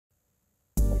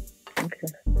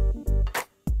listen.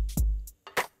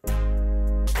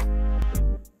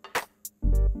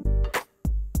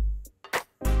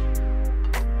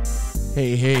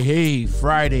 Hey,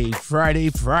 Friday.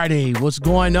 What's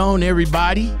going on,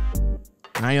 everybody?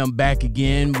 I am back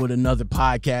again with another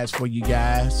podcast for you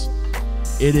guys.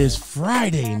 It is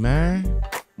Friday, man.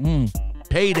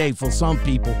 Payday for some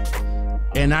people.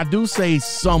 And I do say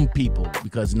some people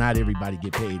because not everybody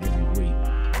get paid every week.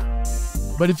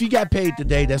 But if you got paid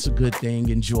today, that's a good thing.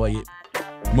 Enjoy it.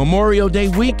 Memorial Day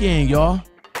weekend, y'all.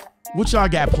 What y'all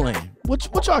got planned?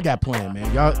 What y'all got planned,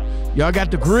 man? Y'all got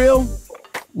the grill?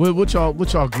 What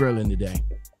y'all grilling today?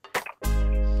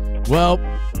 Well,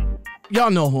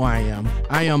 y'all know who I am.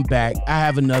 I am back. I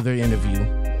have another interview.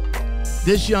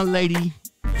 This young lady,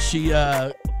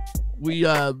 we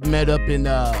met up in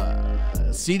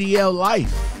CDL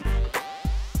Life.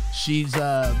 She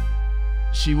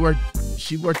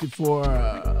worked it for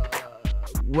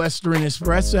Western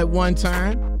Express at one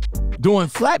time, doing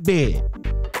flatbed.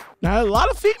 Now a lot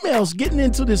of females getting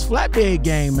into this flatbed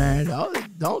game, man.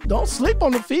 Don't sleep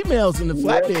on the females in the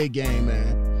flatbed game,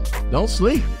 man. Don't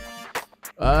sleep.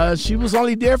 She was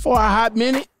only there for a hot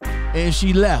minute and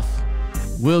she left.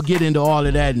 We'll get into all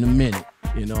of that in a minute.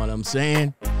 You know what I'm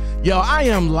saying? Yo, I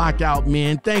am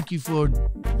Lockoutmen. Thank you for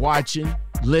watching,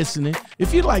 listening.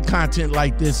 If you like content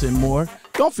like this and more,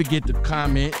 don't forget to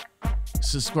comment,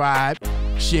 subscribe,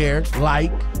 share,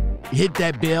 like, hit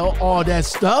that bell, all that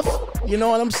stuff. You know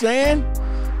what I'm saying?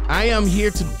 I am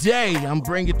here today. I'm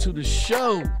bringing to the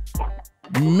show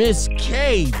Miss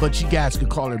K, but you guys could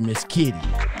call her Miss Kitty.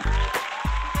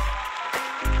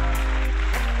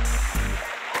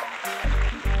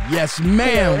 Yes,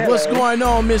 ma'am. Hello. What's going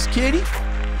on, Miss Kitty?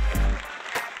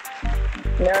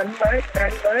 Nothing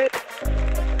much.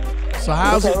 So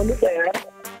how's it?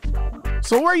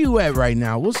 So where you at right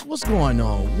now? What's going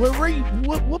on?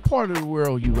 What part of the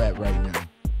world you at right now?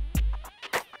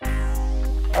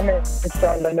 I'm in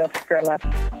Charlotte, North Carolina.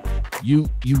 You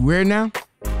where now?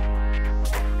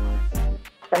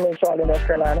 I'm in Charlotte, North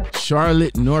Carolina.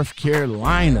 Charlotte, North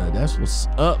Carolina. That's what's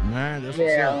up, man. That's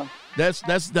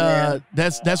what's up.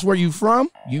 That's where you from?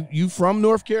 You from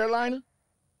North Carolina?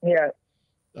 Yeah.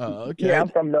 Okay. Yeah, I'm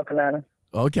from North Carolina.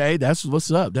 Okay, that's what's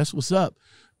up.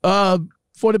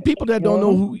 For the people that don't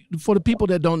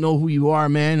know who you are,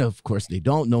 man, of course they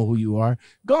don't know who you are.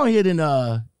 Go ahead and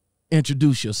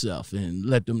introduce yourself and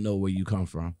let them know where you come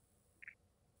from.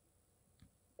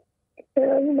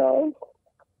 Yeah,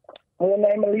 my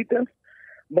name is Melitha,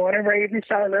 born and raised in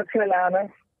Charlotte, North Carolina,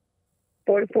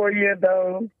 44 years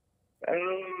old,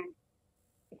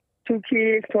 2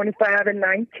 kids, 25 and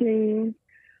 19.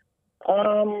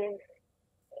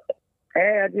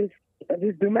 I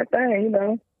just do my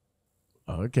thing,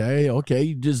 Okay.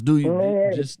 You just do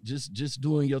just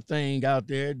doing your thing out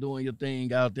there.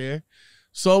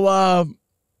 So how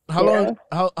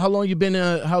long you been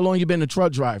a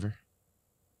truck driver?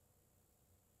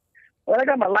 Well, I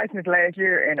got my license last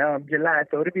year in July,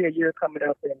 so it'll be a year coming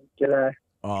up in July.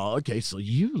 Oh, okay. So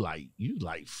you like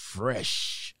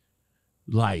fresh.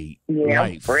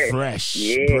 I'm fresh,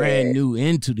 yeah. Brand new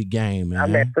into the game, man.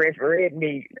 I'm that fresh red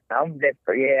meat. I'm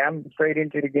straight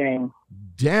into the game.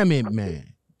 Damn it,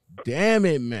 man.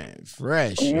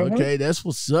 Fresh. Mm-hmm. Okay, that's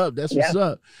what's up. What's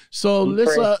up. So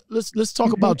let's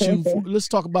talk about you. Let's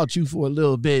talk about you for a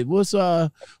little bit. What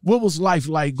was life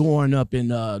like growing up in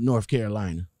North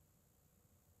Carolina?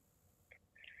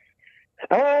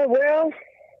 Well,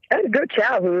 I had a good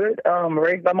childhood.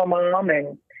 Raised by my mom,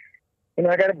 and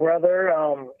I got a brother.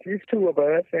 There's 2 of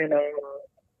us, and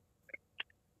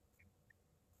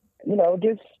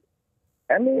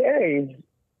hey.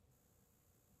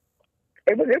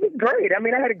 It was great. I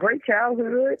had a great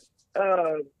childhood.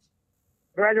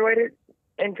 Graduated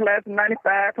in class of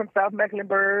 95 from South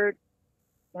Mecklenburg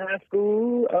High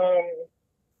School.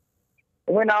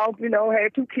 Went off,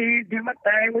 had 2 kids, did my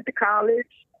thing, went to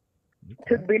college,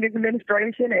 took business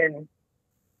administration, and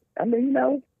I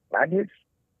just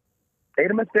stayed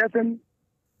to myself and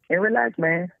relax,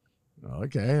 man.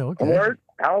 Okay. Work.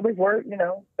 I always work,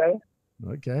 so.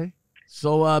 Okay.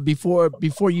 So before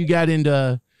you got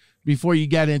into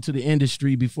the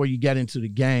industry, before you got into the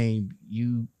game,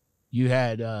 you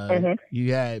had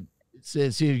it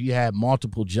says here you had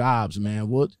multiple jobs, man.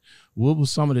 What were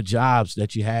some of the jobs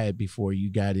that you had before you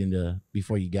got into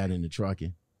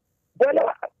trucking? Well,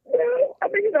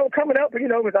 coming up, it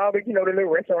was always, the little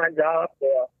restaurant jobs,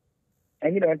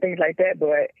 and things like that.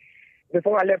 But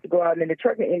before I left to go out in the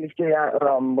trucking industry, I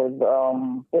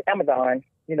was with Amazon,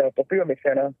 fulfillment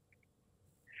center.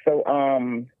 So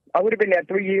I would have been there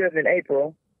 3 years in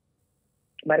April.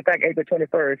 Matter of fact, April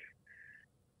 21st.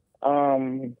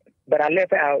 but I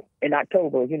left out in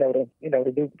October. To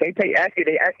do. They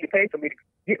actually paid for me to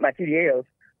get my CDLs.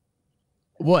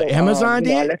 What, so, Amazon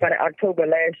did? I left out in October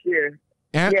last year.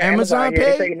 Amazon paid?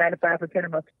 Yeah, they paid 95%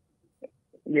 of my.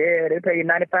 Yeah, they paid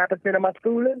 95% of my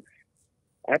schooling.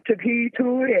 I took heed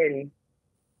to it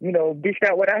and dished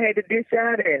out what I had to dish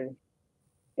out and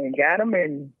got them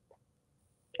and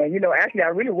actually I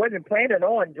really wasn't planning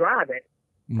on driving.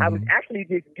 I was actually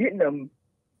just getting them,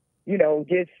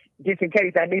 just in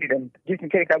case I needed them, just in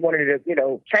case I wanted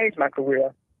to, change my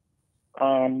career.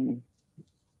 And,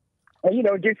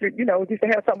 just to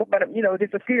have something up,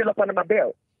 just a skill up under my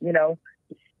belt,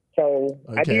 So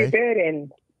okay. I did that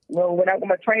and, went out with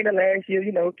my trainer last year,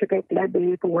 took up that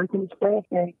bid for working stuff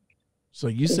and so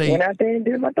you say went out there and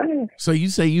did my thing. So you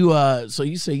say you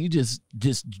just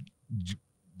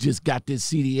got this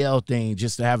CDL thing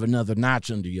just to have another notch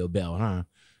under your belt, huh?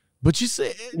 But you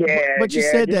said,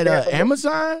 said that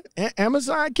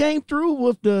Amazon came through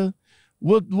with the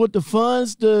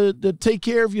funds to take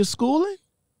care of your schooling.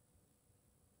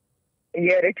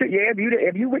 Yeah, they took. Yeah,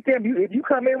 if you with them, if you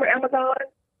come in with Amazon,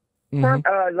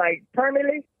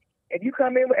 permanently, if you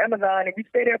come in with Amazon and you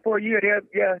stay there for a year,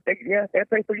 they'll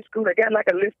pay for your school. They got like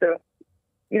a list of,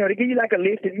 they give you like a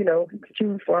list of, you can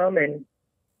choose from, and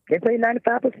they pay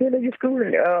 95% of your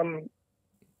schooling,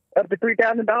 up to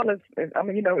 $3,000. I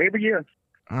mean, every year.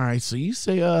 All right, so you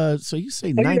say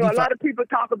 95. A lot of people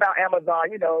talk about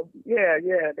Amazon. Yeah.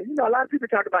 A lot of people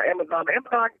talk about Amazon. But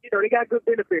Amazon, they got good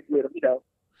benefits with them.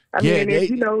 I mean, if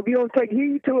you don't take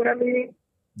heed to it, I mean.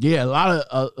 Yeah, a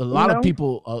lot of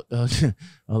people,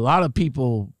 a lot of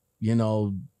people,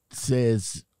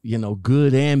 says,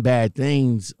 good and bad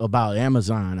things about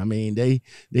Amazon. I mean, they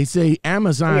say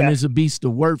Amazon is a beast to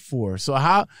work for. So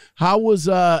how was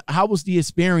the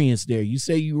experience there? You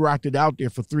say you rocked it out there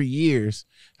for 3 years.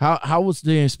 How was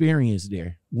the experience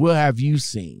there? What have you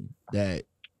seen that,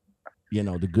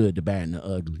 the good, the bad, and the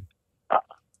ugly?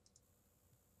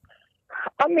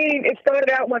 I mean, it started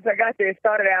out once I got there. It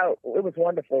was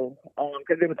wonderful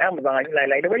because it was Amazon.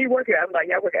 Like the way you work here, I'm like,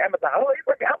 yeah, I work at Amazon. Oh, you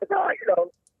work at Amazon,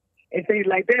 and things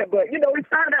like that. But it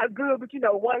started out good. But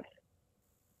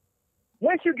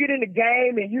once you get in the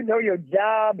game and you know your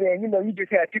job and you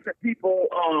just have different people.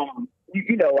 I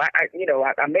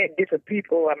met different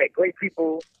people. I met great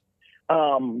people.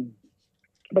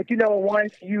 But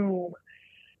once you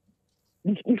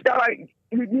start,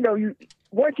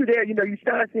 once you're there, you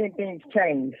start seeing things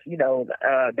change. The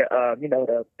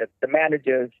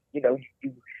managers, you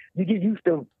get used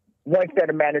to one set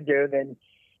of managers, and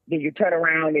then you turn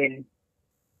around and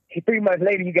 3 months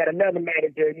later you got another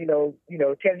manager,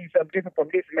 telling you something different from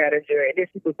this manager and this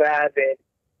supervisor,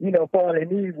 and following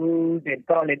these rules and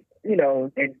following,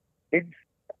 and it's.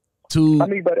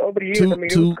 But over the years, it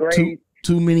was great.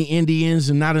 Too many Indians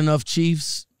and not enough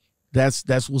Chiefs. That's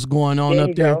what's going on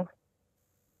up there.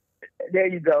 There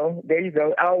you go.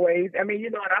 Always. I mean,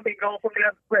 and I've been gone for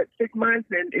 6 months,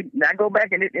 and I go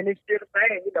back and it's still the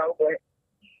same, But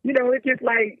it's just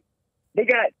like they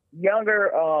got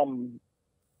younger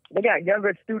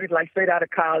students like straight out of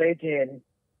college, and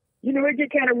it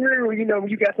get kind of weird. When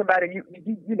you got somebody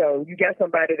you got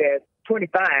somebody that's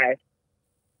 25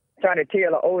 trying to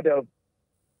tell an older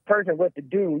person what to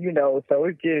do, So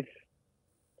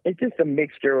it's just a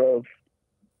mixture of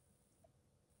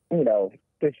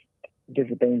just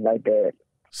different things like that.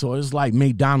 So it's like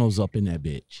McDonald's up in that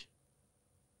bitch,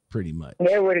 pretty much.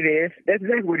 That's what it is. That's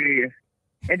exactly what it is.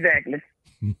 Exactly.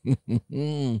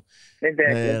 Yeah,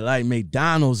 like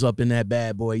McDonald's up in that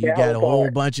bad boy. You got a whole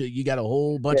bunch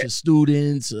of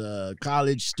students,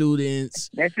 college students.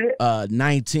 That's it.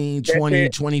 19, 20,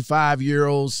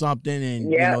 25-year-olds, something,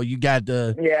 and you got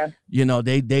the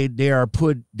they're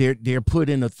put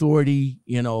in authority,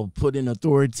 put in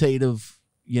authoritative,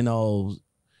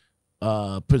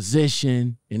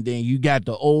 position, and then you got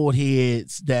the old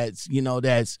heads that's been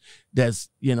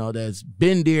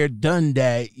there, done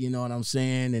that, you know what I'm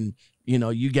saying? And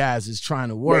you guys is trying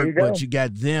to work, but you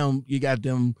got them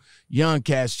young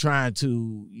cats trying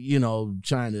to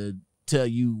tell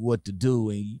you what to do,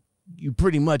 and you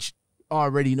pretty much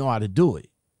already know how to do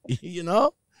it.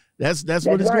 That's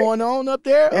what is going on up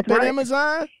there, at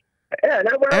Amazon. Yeah,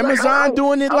 Amazon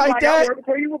doing it like that.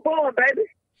 Before you were born, baby.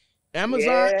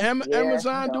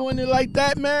 Amazon doing it like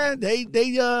that, man. They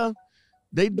doing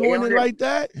it like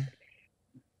that.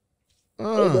 They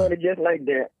doing it just like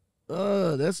that.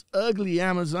 That's ugly,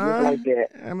 Amazon. Just like that.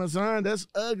 Amazon, that's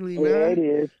ugly, man. Yeah, it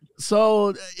is.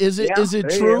 So is it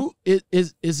true?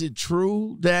 Is it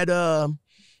true that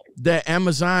that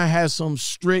Amazon has some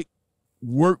strict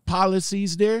work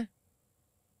policies there?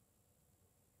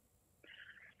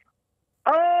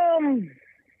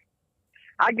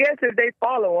 I guess if they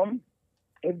follow them,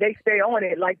 if they stay on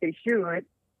it like they should,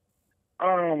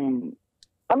 I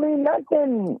mean,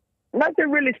 nothing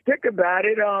really strict about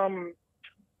it.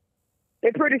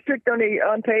 They're pretty strict on the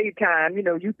unpaid time,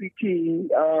 UPT.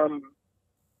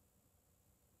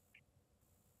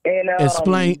 And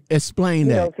explain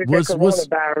that.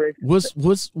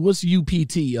 What's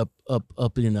UPT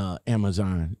up in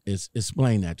Amazon?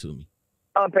 Explain that to me.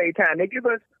 Unpaid time. They give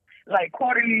us like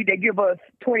quarterly. They give us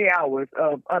 20 hours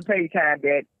of unpaid time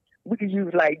that we can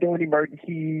use like during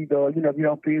emergencies, or if you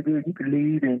don't feel good, you can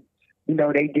leave, and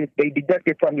they deduct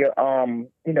it from your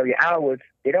your hours.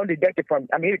 They don't deduct it from.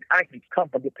 I mean, it actually comes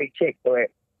from your paycheck,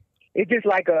 but it's just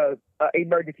like a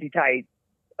emergency type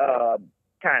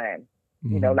time.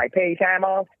 Mm-hmm. Like paid time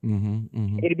off. Mm-hmm,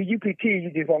 mm-hmm. It'd be UPT.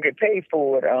 You just won't get paid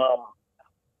for it.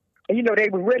 And they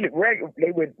would really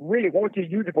want you to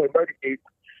use it for emergencies.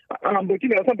 But some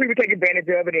people take advantage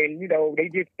of it, and they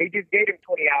just gave them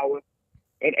 20 hours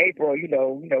in April. We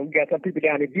got some people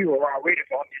down in Bureau already,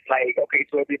 so I'm just like, okay,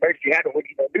 so if the emergency happens, what are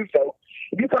you gonna do? So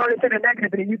if you call into the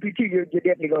negative in the UPT, you're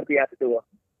definitely gonna be out the door.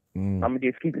 I'm gonna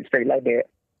just keep it straight like that.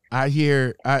 I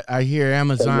hear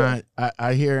Amazon. So, yeah.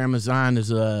 I hear Amazon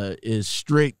is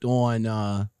strict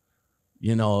on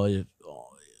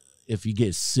if you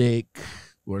get sick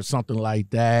or something like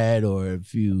that, or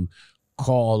if you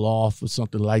call off or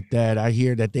something like that. I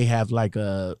hear that they have like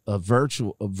a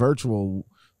virtual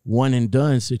one and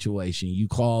done situation. You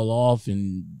call off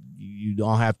and you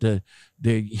don't have to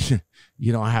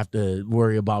you don't have to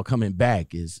worry about coming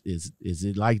back. Is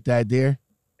it like that there?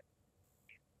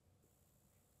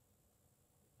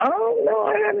 Oh no,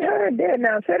 I haven't heard that.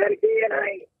 Now say that again.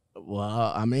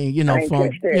 Well, I mean,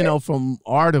 from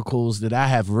articles that I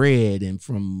have read, and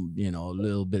from a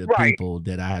little bit of people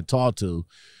that I had talked to,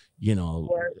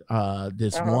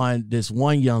 this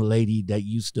one young lady that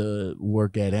used to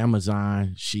work at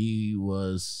Amazon, she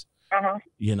was,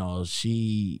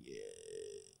 she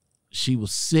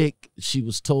was sick. She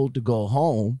was told to go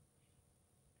home,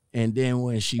 and then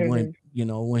when she went,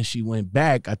 when she went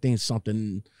back, I think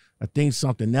something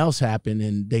else happened,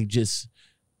 and they just,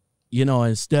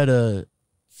 instead of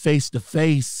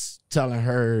face-to-face telling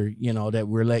her, that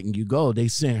we're letting you go, they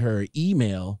sent her an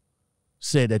email,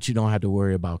 said that you don't have to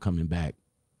worry about coming back.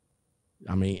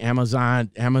 I mean, Amazon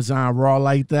raw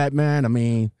like that, man. I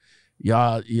mean,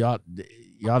 y'all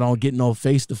don't get no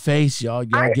face-to-face. Y'all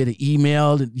get an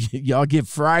email. Y'all get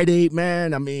Friday,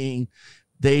 man. I mean,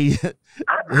 I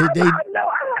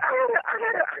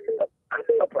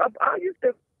used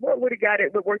to work with a guy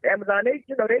that worked at Amazon. They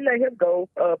let him go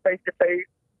face to face.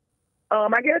 I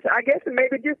guess it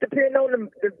maybe just depends on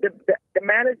the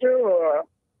manager, or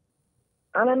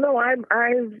I don't know. I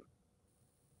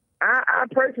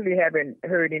personally haven't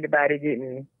heard anybody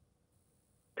getting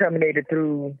terminated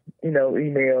through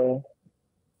email.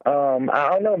 I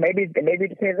don't know. Maybe it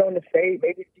depends on the state.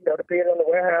 Maybe depends on the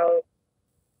warehouse,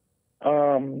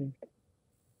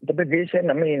 the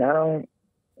position. I mean, I don't.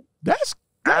 That's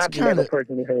kind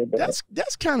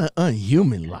of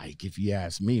unhuman, like, if you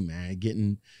ask me, man.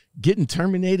 Getting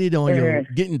terminated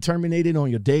on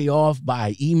your day off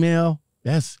by email.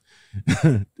 That's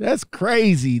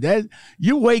crazy. That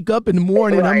you wake up in the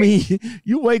morning. Right. I mean,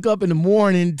 you wake up in the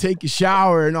morning, take your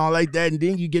shower and all like that, and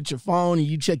then you get your phone and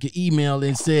you check your email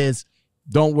and it says,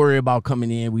 "Don't worry about coming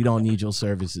in. We don't need your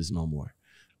services no more."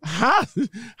 How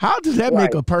does that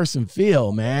make a person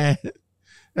feel, man?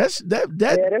 That's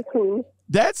cool.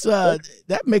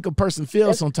 That make a person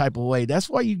feel some type of way. That's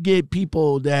why you get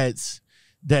people that's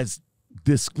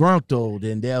disgruntled,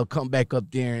 and they'll come back up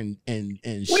there and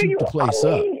shoot the place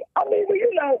up. I mean,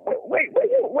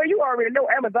 well, you already know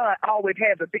Amazon always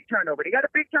has a big turnover. They got a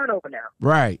big turnover now.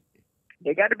 Right.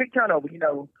 They got a big turnover,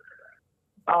 So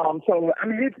I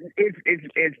mean,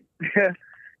 it's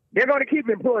they're going to keep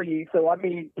employees. So I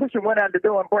mean, pushing one out the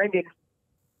door and bringing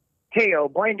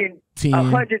 100,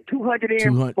 200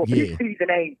 in for peak season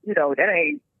ain't, that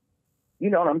ain't, you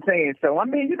know what I'm saying? So, I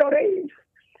mean,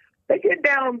 they get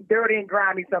down dirty and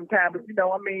grimy sometimes, but,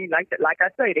 I mean, like I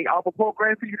say, they offer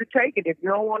programs for you to take it. If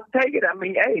you don't want to take it, I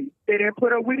mean, hey, they didn't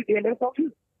put up with it, then that's on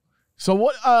you. So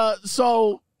what,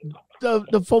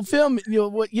 the fulfillment,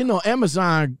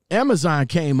 Amazon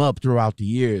came up throughout the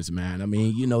years, man. I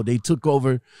mean, they took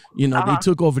over, they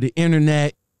took over the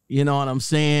internet, you know what I'm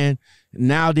saying?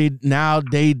 Now they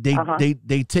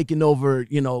taking over,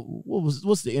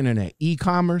 what's the internet?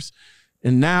 E-commerce.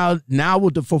 And now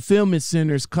with the fulfillment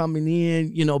centers coming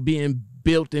in, being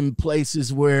built in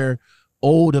places where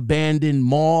old abandoned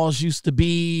malls used to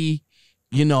be,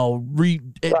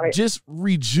 just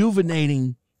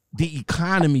rejuvenating the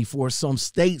economy for some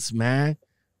states, man.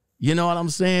 You know what I'm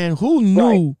saying? Who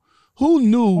knew? Right. Who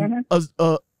knew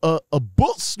a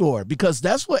bookstore? Because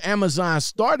that's what Amazon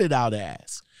started out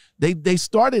as. They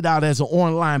started out as an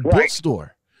online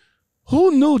bookstore.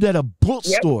 Who knew that a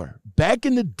bookstore back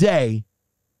in the day,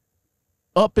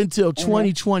 up until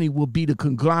 2020, will be the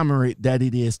conglomerate that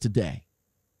it is today?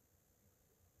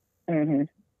 Mm-hmm.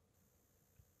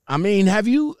 I mean, have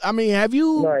you?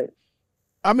 Right.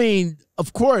 I mean,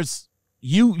 of course,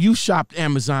 you shopped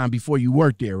Amazon before you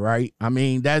worked there, right? I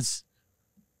mean,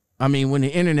 when the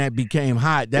internet became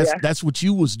hot, that's what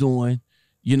you was doing.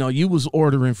 You know, you was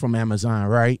ordering from Amazon,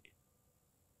 right?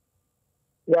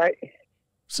 Right.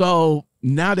 So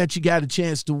now that you got a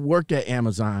chance to work at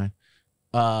Amazon,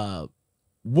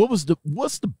 what's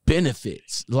the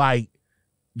benefits? Like,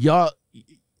 y'all,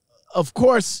 of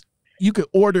course, you could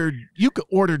order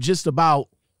just about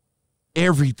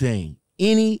everything,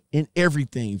 any and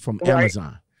everything from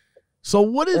Amazon. So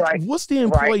what's the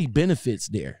employee benefits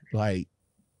there? Like,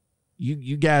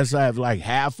 you guys have like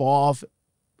half off,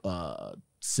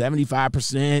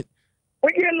 75%.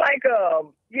 We get like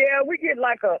we get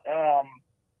like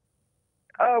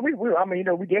we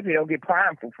definitely don't get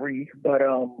Prime for free, but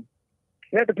you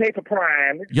have to pay for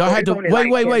Prime. Y'all had to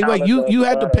wait. You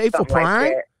had to pay for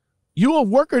Prime? Like you a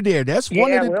worker there? That's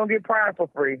one of the. We don't get Prime for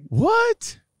free.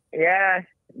 What? Yeah.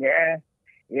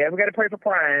 We got to pay for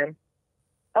Prime.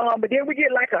 But then we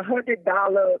get like $100.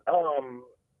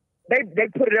 They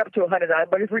put it up to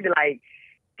 $100, but it's really like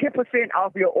 10%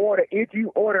 off your order if you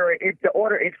order it. If the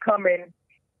order is coming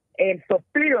and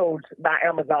fulfilled by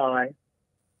Amazon,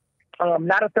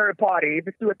 not a third party. If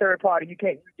it's through a third party, you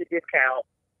can't use your discount.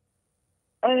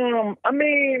 I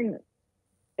mean,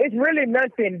 it's really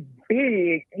nothing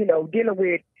big, dealing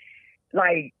with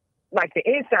like the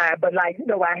inside, but like,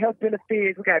 our health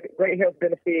benefits, we got great health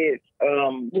benefits.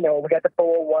 We got the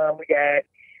 401, we got,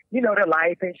 the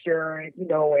life insurance,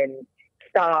 and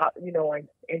stock, and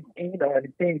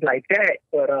things like that.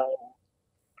 But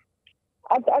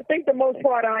I think the most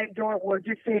part I enjoyed was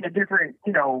just seeing the different,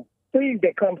 things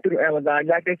that come through Amazon.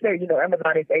 Like they say,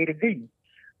 Amazon is A to Z.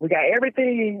 We got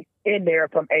everything in there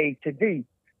from A to Z.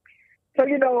 So,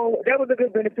 that was a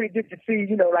good benefit just to see,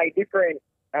 like different,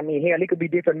 it could be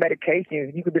different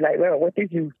medications. You could be like, well, what's this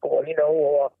used for,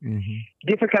 or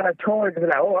different kind of toys.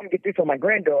 Like, oh, I'm going to get this for my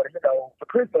granddaughter, for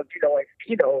Christmas,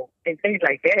 and things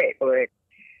like that. But,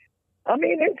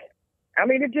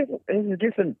 it's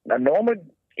just a normal,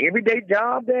 everyday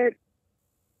job that,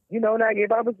 like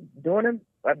if I was doing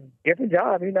a different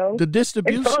job, The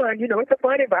distribution. It's fun, it's a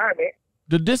fun environment.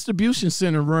 The distribution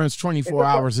center runs 24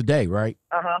 hours a day, right?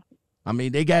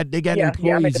 They got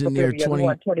employees in there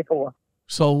 24.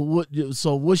 So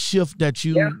what shift that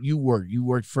you work? You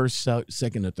work first,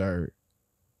 second, or third?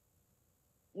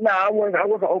 No, I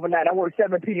work overnight. I work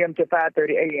 7 p.m. to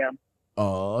 5:30 a.m.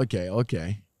 Oh, okay.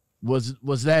 Was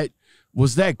that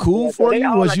cool for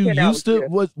you? Was you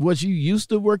used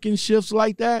to working shifts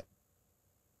like that?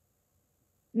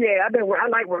 Yeah, I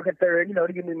like working third,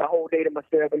 to give me my whole day to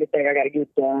myself, anything I got to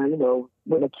get done,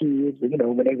 with my kids, when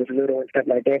they was little and stuff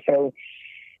like that. So,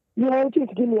 just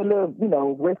give me a little,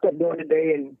 rest up during the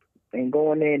day and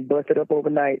go in there and bust it up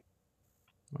overnight.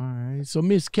 All right. So,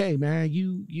 Miss K, man,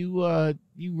 you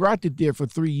rocked it there for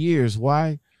 3 years.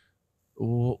 Why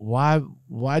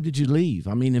did you leave?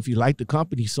 If you like the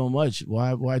company so much,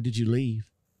 why did you leave?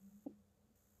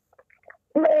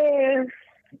 Man,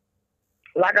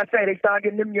 like I say, they started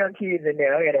getting them young kids in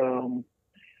there, and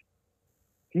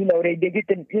they get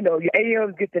the, your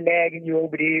AMs get to nagging you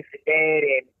over this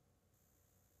and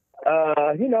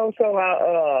that, and so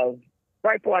I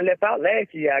right before I left out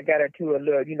last year, I got into a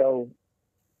little,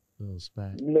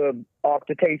 little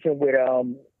altercation with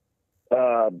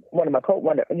one of my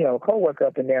coworker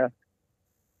up in there,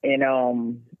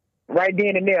 and right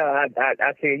then and there, I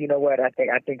said, you know what, I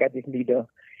think I just need to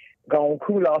go on,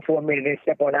 cool off for a minute and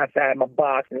step on outside my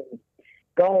box and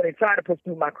go on and try to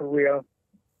pursue my career.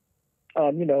 I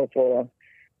ain't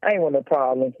want no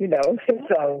problems,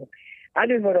 So I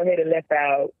just went ahead and left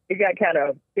out. It got kind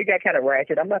of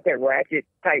ratchet. I'm not that ratchet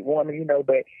type woman,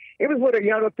 but it was with a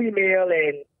younger female,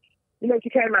 and she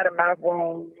came out of my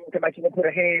room, somebody she gonna put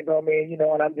her hands on me,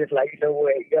 and I'm just like,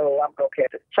 what, I'm gonna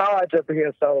catch a charge up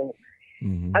here, so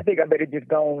I think I better just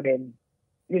go on and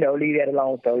leave that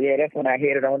alone. So yeah, that's when I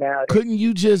headed on out. Couldn't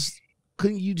you just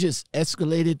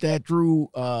escalated that through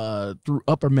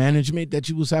upper management that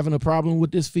you was having a problem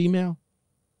with this female?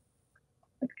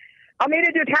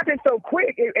 It just happened so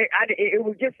quick. It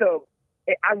was just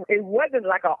it wasn't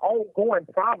like an ongoing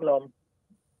problem.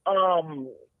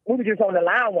 We were just on the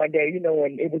line one day, and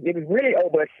it was really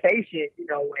over a station,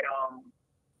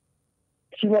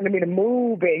 she wanted me to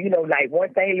move, and, like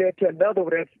one thing led to another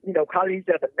with us, calling each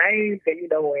other names,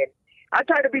 and, and I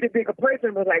try to be the bigger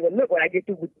person, but like, well, look, when I get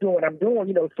through with doing what I'm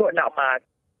doing, sorting out my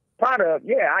product,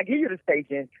 yeah, I give you the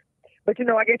station. But,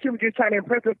 I guess she was just trying to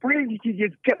impress her friends. She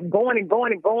just kept going and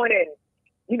going and going, and,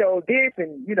 this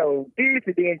and, this,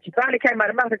 and then she finally came out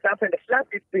of the mouth and said, I'm going to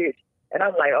slap this bitch. And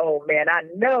I'm like, oh, man, I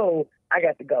know I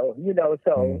got to go,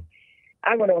 so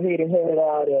I went on ahead and heard it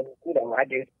out, and,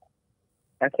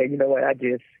 I said, you know what, I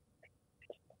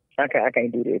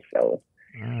can't do this. So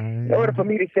in order for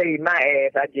me to save my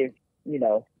ass, I just,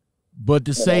 But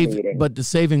the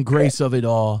saving grace of it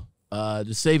all,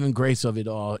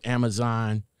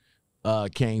 Amazon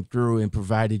came through and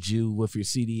provided you with your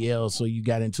CDL, so you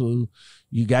got into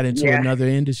another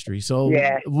industry. So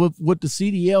with the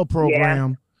CDL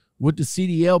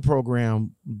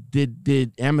program,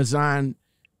 did Amazon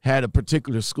had a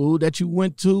particular school that you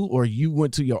went to, or you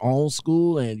went to your own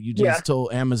school and you just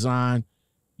told Amazon,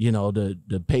 to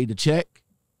pay the check?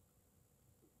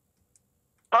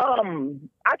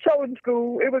 I chose the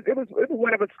school. It was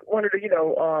one of the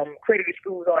credited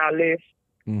schools on our list.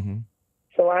 Mm-hmm.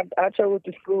 So I chose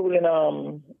the school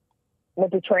and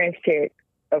went to Trans Tech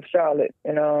of Charlotte,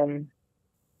 and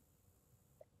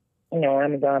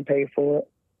Amazon paid for it.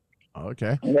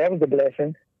 Okay, and that was a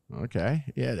blessing. Okay,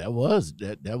 yeah, that was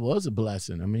a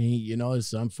blessing. I mean,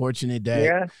 it's unfortunate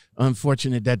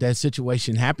that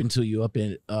situation happened to you up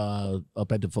at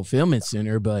the fulfillment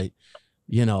center, but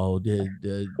the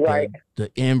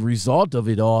end result of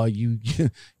it all, you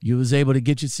was able to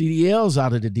get your CDLs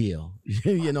out of the deal.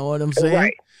 You know what I'm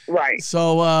saying? Right.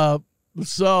 So I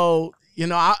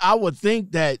would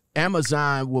think that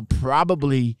Amazon would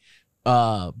probably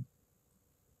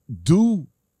do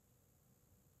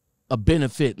a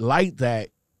benefit like that,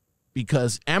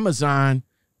 because Amazon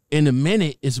in a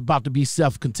minute is about to be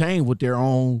self-contained with their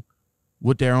own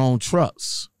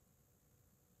trucks.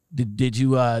 Did you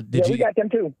we got them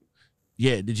too.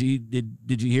 Yeah, did you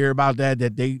hear about that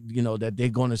they that they're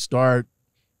going to start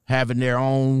having their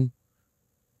own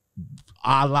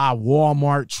a la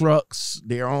Walmart trucks,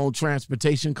 their own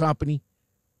transportation company?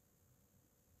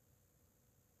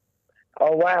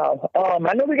 Oh, wow.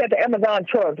 I know we got the Amazon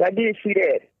trucks. I did see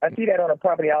that. I see that on the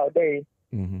property all day.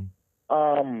 Mm-hmm.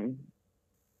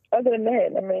 Other than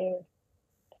that, I mean,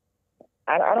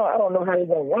 I don't know how they're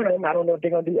gonna run them. I don't know if they're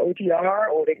gonna do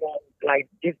OTR or they're gonna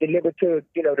just deliver to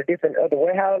the different other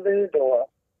warehouses, or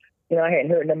I hadn't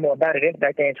heard nothing more about it. It's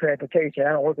back there in transportation.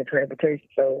 I don't work in transportation,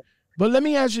 so. But let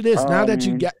me ask you this: now that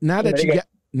you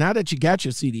got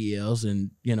your CDLs and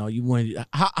you went,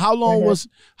 how long was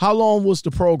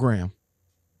the program?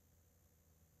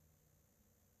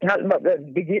 To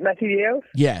get my CDLs?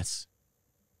 Yes.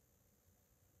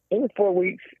 It was 4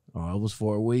 weeks. Oh, it was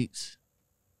 4 weeks.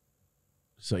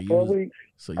 So 4 weeks.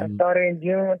 So I started in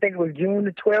June. I think it was June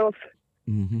the 12th.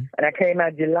 Mm-hmm. And I came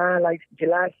out July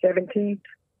 17th.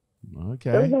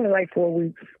 Okay. So it was only 4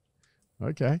 weeks.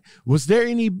 Okay. Was there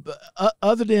any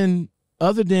other than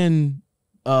hold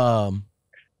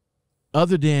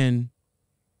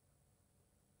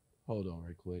on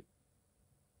right quick.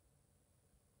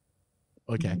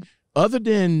 Okay. Mm-hmm. Other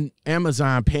than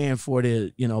Amazon paying for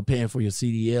your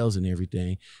CDLs and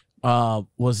everything,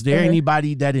 was there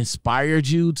anybody that inspired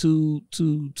you to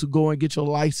go and get your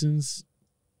license?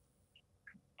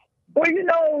 Well,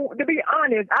 to be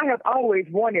honest, I have always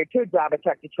wanted to drive a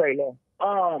tractor trailer.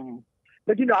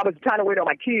 But I was trying to wait on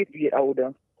my kids to get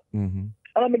older. Mm-hmm.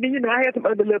 And then I had some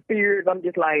other little fears. I'm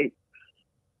just like,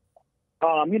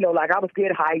 I was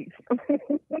scared of heights.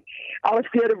 I was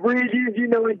scared of bridges,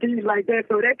 and things like that.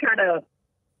 So that kind of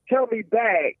held me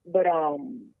back. But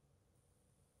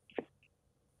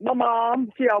my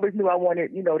mom, she always knew I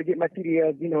wanted, to get my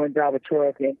CDL, and drive a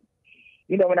truck. And,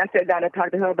 when I sat down and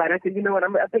talked to her about it, I said, I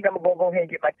think I'm going to go ahead and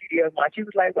get my CDL. She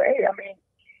was like, well, hey, I mean,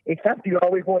 it's something you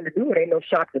always wanted to do. It ain't no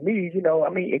shock to me,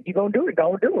 if you're going to do it,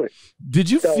 go do it.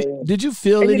 Did you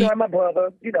feel any? My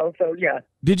brother, so yeah.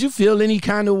 Did you feel any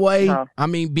kind of way? I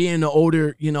mean, being an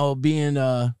older, being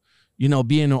an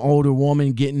older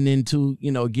woman, getting into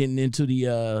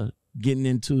the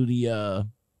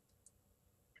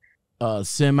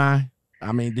semi.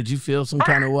 I mean, did you feel some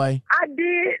kind of way? I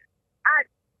did,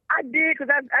 because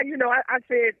I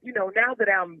said, now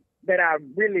that I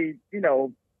really,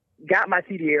 got my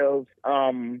CDLs,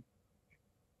 I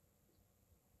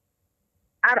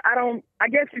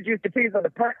guess it just depends on the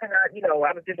person. I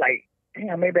was just like,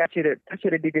 damn, maybe I should have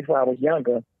did this when I was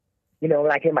younger,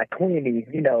 like in my 20s,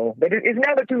 but it's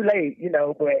never too late,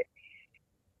 but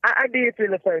I did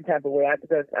feel a certain type of way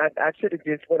because I should have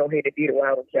just went ahead and did it when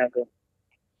I was younger.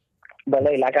 But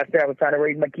like I said, I was trying to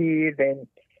raise my kids, and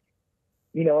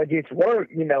you know, it just work,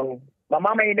 you know. My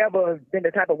mama ain't never been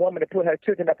the type of woman to put her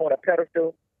children up on a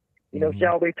pedestal. You know, she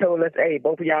always told us, hey,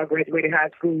 both of y'all graduated high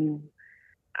school.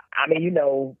 I mean, you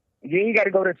know, you ain't got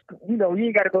to go to, you know, you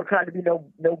ain't got to go to college to be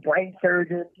no brain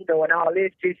surgeon, you know, and all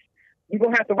this. Just, you're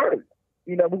going to have to work.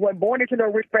 You know, we weren't born into no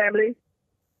rich family,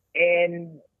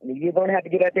 and you're going to have to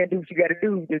get out there and do what you got to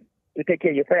do to take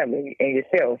care of your family and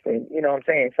yourself. And, you know what I'm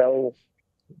saying? So,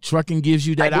 trucking gives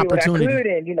you that opportunity. I did what I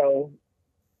could, and, you know,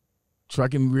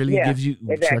 trucking really gives you,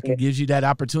 trucking gives you that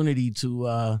opportunity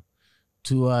to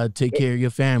take care of your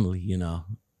family, you know.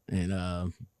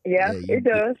 And, it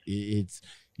does. It's,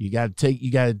 you gotta take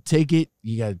it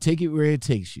where it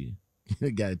takes you.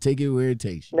 You gotta take it where it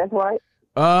takes you. That's right.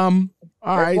 All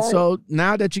right. So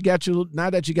now that you got your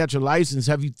license,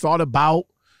 have you thought about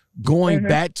going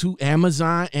back to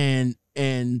Amazon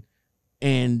and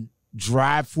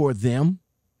drive for them?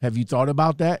 Have you thought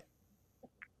about that?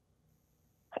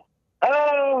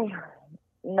 Oh,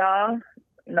 no,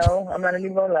 I'm not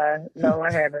even gonna lie. No,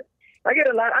 I haven't. I get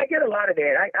a lot of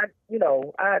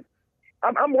that.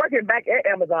 I'm working back at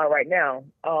Amazon right now.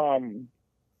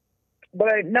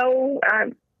 But no,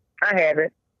 I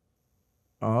haven't.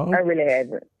 Oh, I really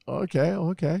haven't.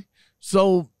 Okay.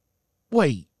 So,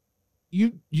 wait,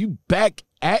 you back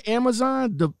at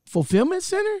Amazon, the fulfillment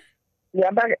center? Yeah,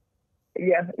 I'm back.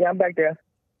 Yeah, I'm back there.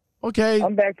 Okay,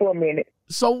 I'm back for a minute.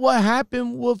 So what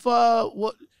happened with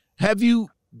what have you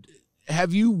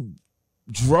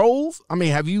drove? I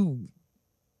mean, have you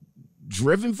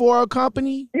driven for a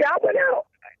company? Yeah, I went out.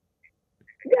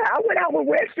 Yeah, I went out with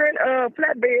Western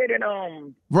flatbed and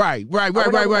Right. My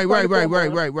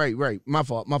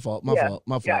fault.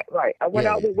 Yeah, right. I went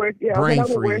out with Western.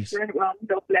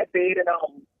 Flatbed and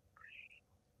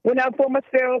went out for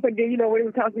myself, and then when it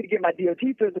was time for me to get my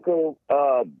DOT physical,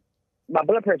 my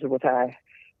blood pressure was high.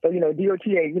 So DOT,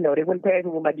 they wouldn't pass me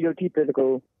with my DOT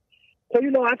physical. So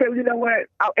I said, you know what?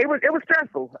 It was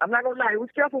stressful. I'm not gonna lie, it was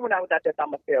stressful when I was out there by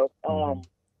myself.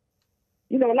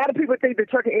 A lot of people think the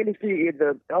trucking industry is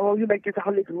you make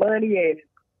all this money, and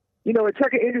the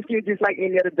trucking industry is just like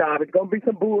any other job. It's gonna be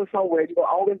some bull somewhere. You're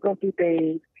always gonna do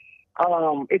things.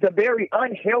 It's a very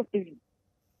unhealthy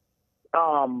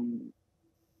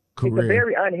career. It's a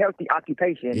very unhealthy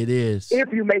occupation. It is.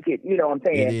 If you make it, you know what I'm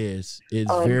saying? It is. It's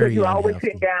very because you're always unhealthy.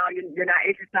 sitting down, you're not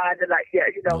exercising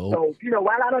Nope. So,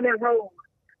 while out on that road,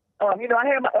 I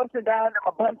had my ups and downs and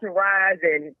my bumps and rides,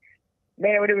 and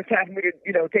man, when it was time for me to,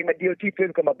 take my DOT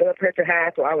physical, my blood pressure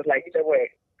high, so I was like, you know what?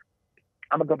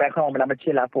 I'm gonna go back home and I'm gonna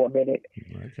chill out for a minute.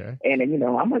 Okay. And then,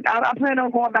 I plan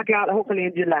on going back out hopefully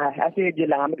in July. I said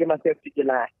July. I'm gonna get myself to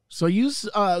July.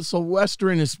 So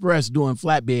Western Express doing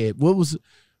flatbed.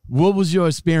 What was your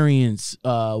experience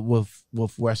with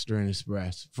Western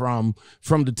Express from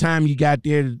the time you got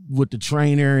there with the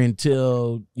trainer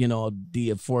until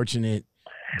the unfortunate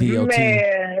DOT?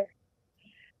 Man.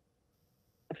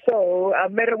 So I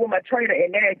met up with my trainer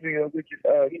in Nashville, which is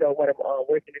one of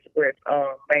Western Express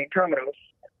main terminals.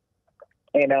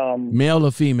 And male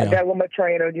or female? I got with my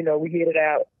trainer. We hit it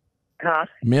out. Huh?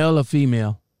 Male or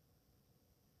female?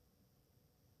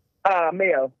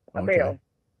 Male. A male.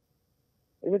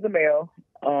 It was a male.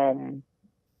 So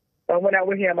I went out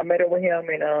with him. I met up with him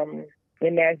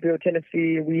in Nashville,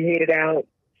 Tennessee. We headed out.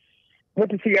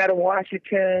 Went to Seattle,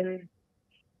 Washington.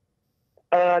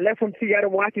 Left from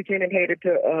Seattle, Washington, and headed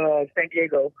to San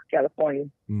Diego, California.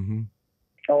 Mm-hmm.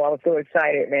 Oh, I was so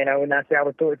excited, man. I would not say I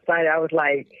was so excited. I was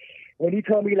like, when he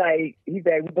told me, he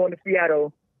said, we're going to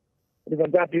Seattle. We're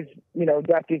going to drop this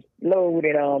load,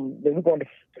 and then we're going to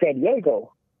San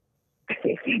Diego. I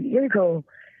said, San Diego?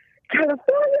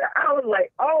 California? I was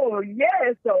like, oh,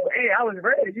 yeah. So, hey, I was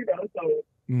ready, So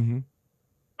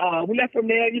we left from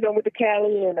there, with the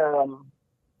Cali, and,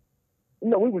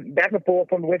 we was back and forth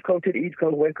from the West Coast to the East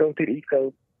Coast, West Coast to the East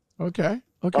Coast. Okay.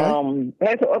 Had some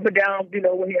up and downs,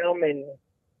 with him, and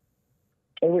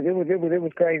it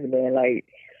was crazy, man.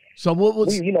 So what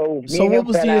was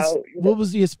what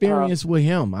was the experience with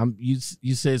him?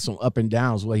 You said some up and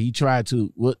downs where he tried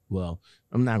to well,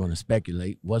 I'm not going to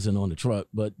speculate. Wasn't on the truck,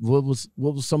 but what was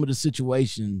some of the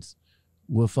situations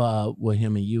with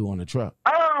him and you on the truck?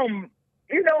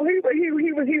 He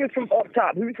was from up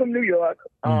top. He was from New York.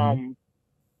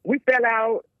 We fell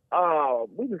out.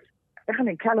 We was down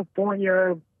in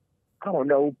California. I don't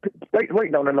know,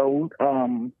 waiting on the load.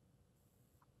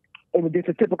 It was just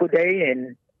a typical day,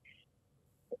 and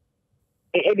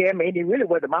it really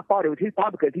wasn't my fault. It was his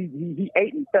fault because he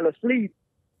ate and fell asleep.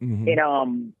 Mm-hmm.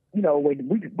 And when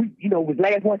we was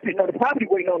last one sitting on the property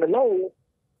waiting on the load,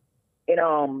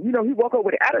 and he woke up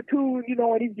with an attitude,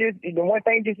 and he just one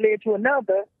thing just led to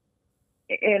another,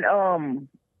 and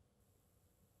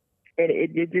and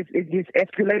it just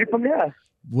escalated from there.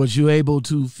 Was you able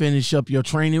to finish up your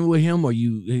training with him, or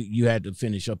you had to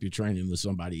finish up your training with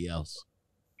somebody else?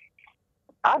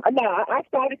 I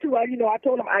started to. I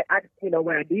told him I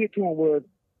what I did to him was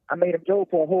I made him go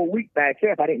for a whole week back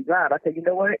there if I didn't drive. I said, you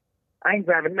know what? I ain't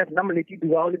driving nothing. I'm gonna let you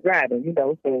do all the driving,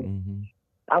 So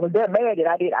I was that mad that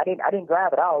I didn't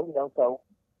drive at all, So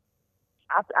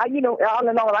I all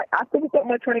in all, I finished up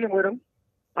my training with him.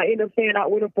 I ended up staying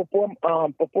out with him for 4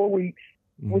 weeks,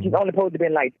 which is only supposed to be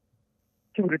like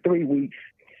 2 to 3 weeks.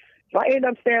 So I ended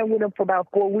up staying with him for about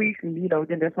 4 weeks, and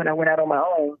then that's when I went out on my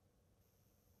own.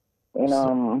 And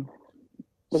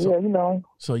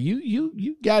So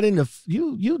you got into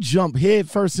you jumped head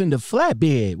first into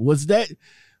flatbed. Was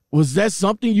that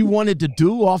something you wanted to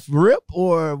do off rip,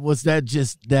 or was that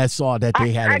just that's all that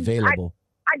they had available?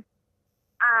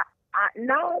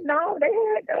 No, they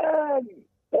had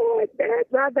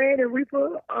dry van and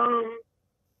reefer.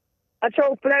 I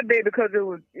chose flatbed because it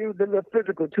was a little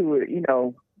physical to it,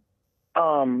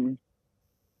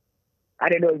 I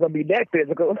didn't know it was gonna be that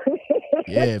physical.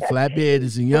 Yeah, flatbed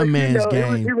is a young man's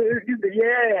game.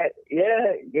 That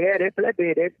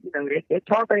flatbed, that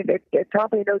top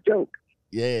ain't no joke.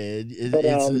 Yeah,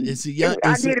 it's a young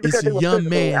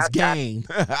man's game.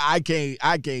 I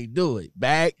can't do it.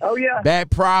 Back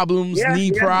problems,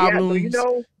 knee problems.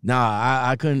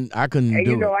 I couldn't do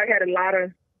it. I had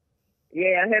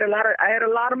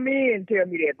a lot of men tell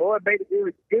me that, boy, baby, do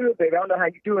it good, baby. I don't know how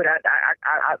you do it.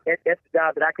 That's the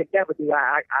job that I could never do.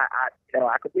 I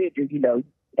could do,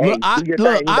 Hey,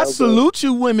 I salute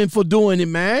you women for doing it,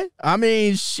 man. I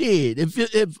mean, shit.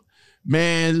 If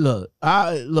man,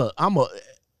 I'm a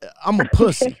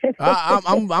pussy.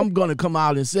 I'm gonna come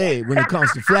out and say it when it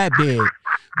comes to flatbed.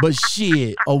 But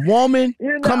shit, a woman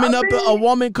coming up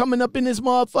in this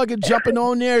motherfucker, jumping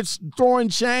on there, throwing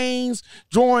chains,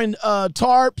 drawing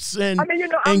tarps, and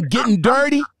getting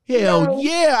dirty. Hell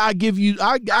yeah, I give you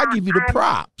the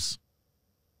props.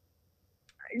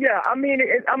 Yeah, I mean,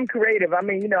 I'm creative. I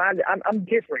mean, I'm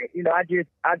different. I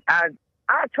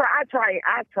try it.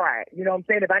 You know what I'm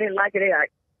saying? If I didn't like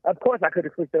it, of course I could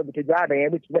have switched over to dry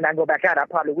van, which when I go back out, I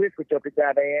probably will switch over to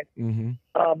dry van. Mm-hmm.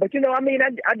 But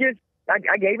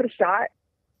I gave it a shot,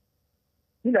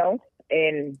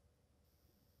 and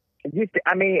just,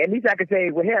 at least I could say,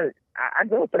 well, hell, I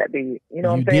go for that bid. You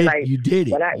know what I'm saying? Like, you did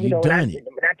it. When I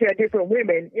tell different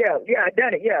women, I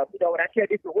done it. Yeah, when I tell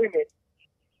different women,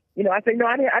 I say, no,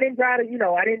 I didn't drive it.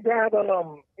 I didn't drive dry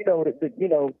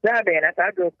van. I said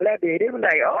I go flatbed. They were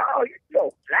like, oh,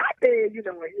 flatbed.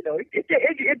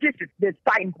 It's just the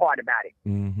exciting part about it.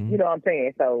 Mm-hmm. You know what I'm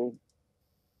saying? So.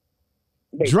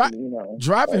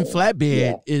 Driving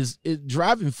flatbed is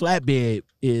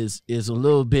a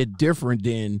little bit different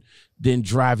than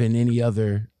driving any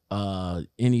other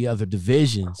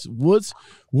divisions. What's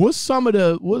some of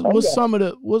the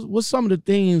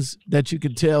things that you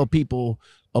could tell people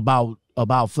about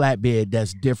flatbed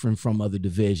that's different from other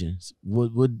divisions?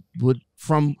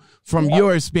 From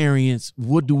your experience,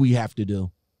 what do we have to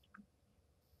do?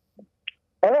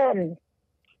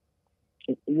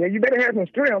 You better have some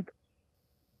strength.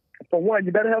 For one,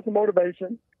 you better have some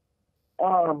motivation.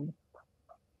 I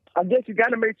guess you got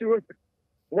to make sure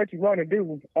what you want to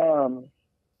do. I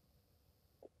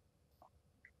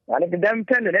think the damn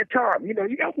tender, that tarp, you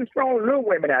got some strong little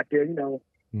women out there,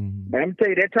 Mm-hmm. But I'm gonna tell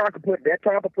you, that tarp will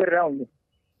put it on you.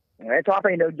 That tarp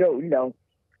ain't no joke,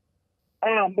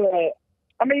 But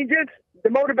I mean, just the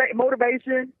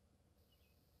motivation.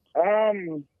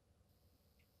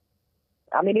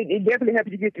 It definitely helps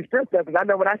you get your strength up. Because I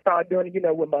know when I started doing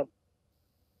it, with my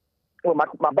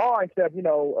bar and stuff,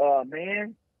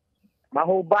 man, my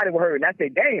whole body was hurting. I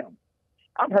said, damn,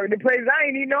 I'm hurting in places I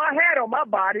ain't even know I had on my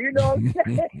body. You know what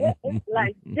I'm saying?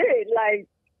 Like shit,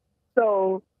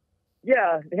 so.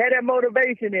 Yeah, had that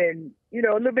motivation and a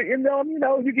little bit. You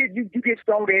get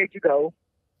stronger as you go.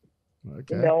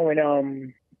 Okay.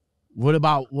 And what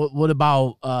about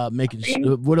making?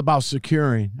 What about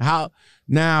securing? How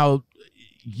now?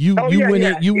 You went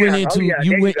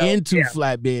into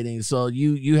flatbedding, so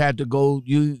you had to go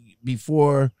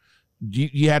before.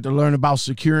 You had to learn about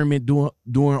securing it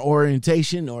during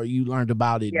orientation, or you learned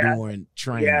about it during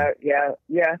training.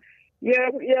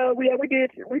 Yeah, we did.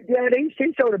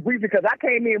 She showed a brief because I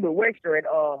came in with Western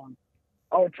on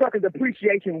Truckers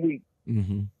Appreciation Week.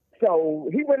 Mm-hmm. So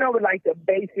he went over like the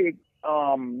basic,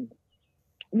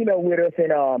 with us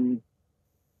and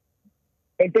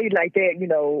things like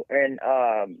that, and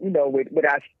with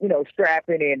our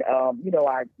strapping and our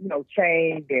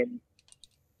chains and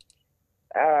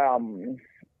how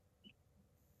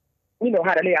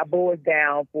to lay our boards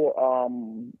down for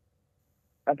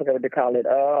I forget what they call it.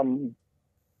 I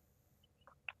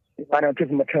don't give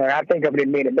them a turn. I'll think of it in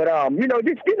a minute. But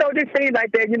just things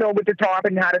like that, with the tarp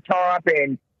and how to tarp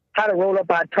and how to roll up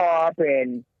our tarp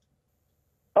and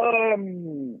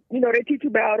they teach you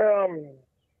about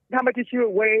how much it should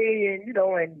weigh and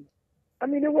and I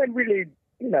mean it wasn't really,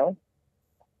 you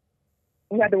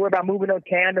have to worry about moving on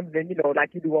tandems and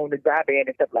like you do on the dry band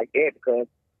and stuff like that, because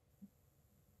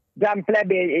driving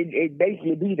flatbed it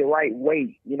basically be the right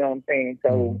weight, you know what I'm saying?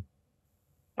 So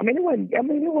I mean it wasn't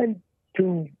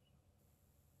too,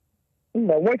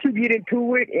 once you get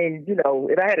into it and,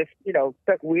 if I had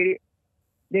stuck with it,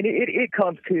 then it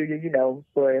comes to you,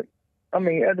 but I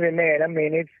mean, other than that, I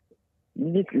mean, it's,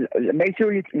 you just make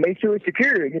sure it's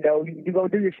secure, you're going to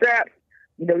do your straps,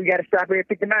 you got to stop every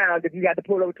 50 miles. If you got to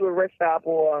pull over to a rest stop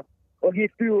or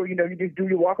get fuel, you just do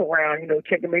your walk around,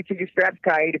 check to make sure your strap's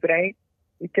tight. If it ain't,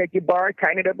 you take your bar,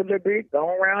 tighten it up a little bit, go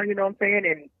around, you know what I'm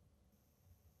saying,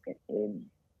 and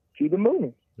keep it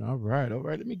moving. All right.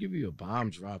 Let me give you a bomb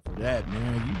drop for that,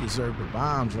 man. You deserve a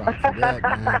bomb drop for that,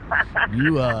 man.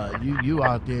 You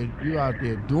out there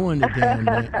doing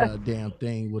the damn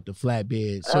thing with the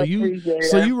flatbed. So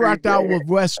you rocked out with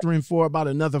Western for about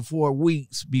another 4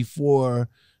 weeks before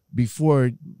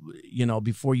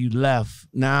you left.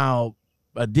 Now,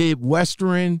 did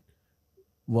Western?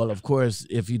 Well, of course,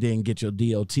 if you didn't get your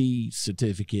DOT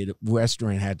certificate,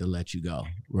 Western had to let you go,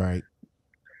 right?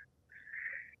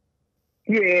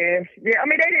 Yeah. I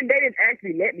mean, they didn't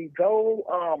actually let me go.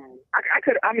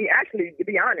 Actually, to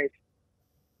be honest,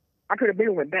 I could have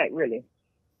been went back, really.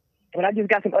 But I just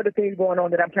got some other things going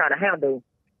on that I'm trying to handle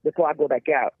before I go back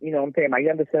out. You know what I'm saying? My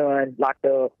younger son locked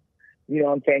up. You know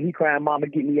what I'm saying? He crying, "Mama,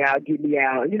 get me out, get me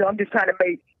out." I'm just trying to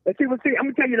make. But see, I'm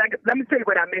gonna tell you, let me tell you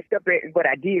what I messed up at. What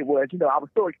I did was, I was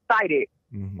so excited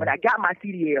when I got my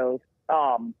CDLs.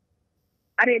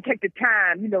 I didn't take the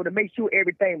time, to make sure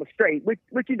everything was straight. Which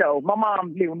my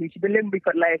mom lived with me. She's been living with me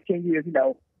for the last 10 years,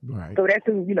 Right. So that's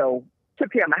who,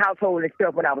 took care of my household and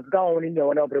stuff when I was gone, and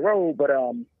over the road. But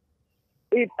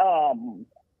it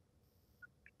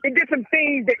did some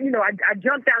things that, I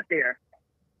jumped out there.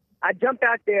 And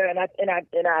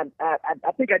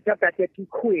I think I jumped out there too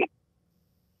quick.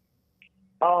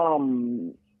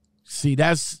 See,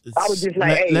 that's. I was just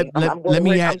like, let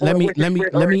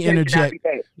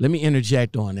me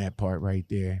interject on that part right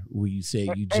there where you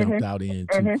said you jumped out in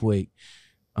too quick,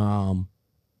 and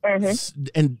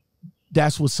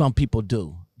that's what some people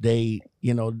do. They,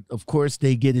 of course,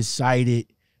 they get excited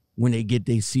when they get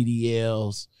their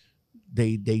CDLs.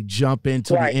 They jump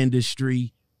into the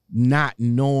industry not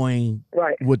knowing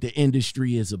what the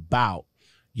industry is about.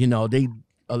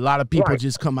 A lot of people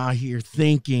just come out here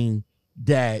thinking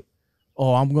that,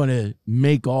 oh, I'm going to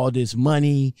make all this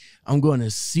money. I'm going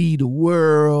to see the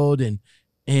world and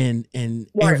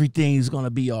everything's going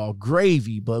to be all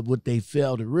gravy. But what they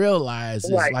fail to realize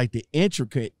is like the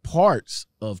intricate parts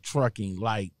of trucking,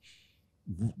 like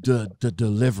the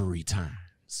delivery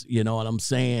times. You know what I'm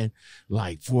saying?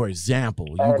 Like, for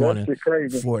example,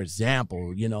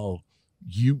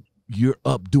 you're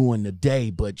up during the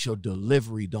day, but your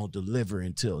delivery don't deliver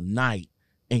until night,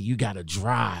 and you got to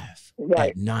drive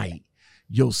at night.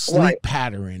 Your sleep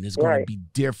pattern is going to be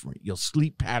different. Your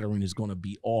sleep pattern is going to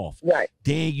be off.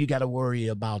 Then you got to worry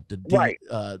about the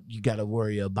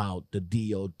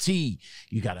DOT.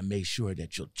 You got to make sure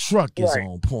that your truck is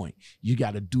on point. You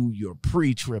got to do your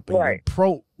pre-trip and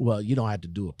your well, you don't have to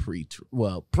do a pre-trip.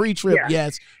 Well, pre-trip,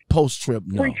 yes. Post-trip,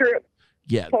 no. Pre-trip,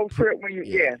 yeah. Post-trip, when you,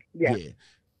 yeah.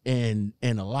 And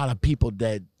a lot of people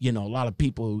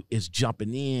is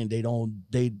jumping in. They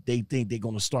think they're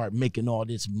going to start making all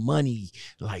this money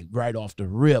like right off the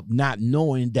rip, not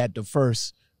knowing that the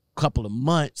first couple of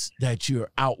months that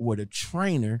you're out with a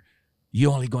trainer,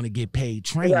 you're only going to get paid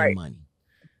training money.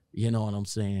 You know what I'm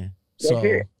saying?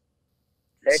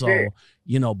 That's it.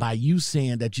 By you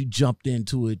saying that you jumped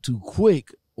into it too quick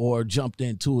or jumped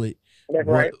into it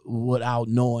without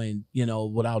knowing,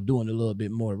 without doing a little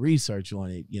bit more research on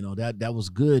it, that was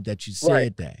good that you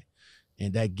said that.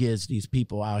 And that gives these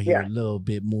people out here a little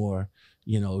bit more,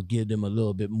 give them a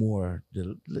little bit more.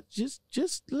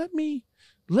 Just let me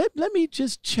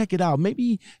just check it out.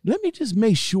 Maybe let me just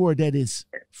make sure that it's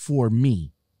for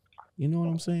me. You know what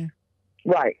I'm saying?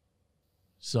 Right.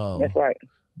 So that's right.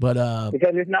 But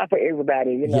because it's not for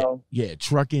everybody, you know. Yeah,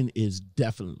 trucking is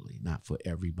definitely not for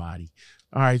everybody.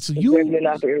 All right, so definitely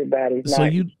not for everybody. So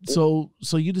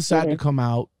you decide to come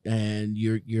out and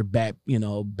you're back,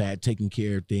 back taking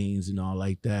care of things and all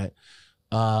like that.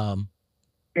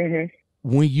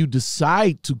 When you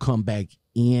decide to come back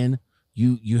in,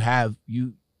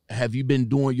 have you been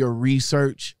doing your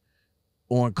research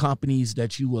on companies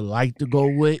that you would like to go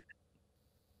with?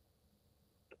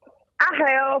 I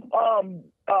have,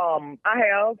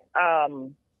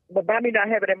 but by me not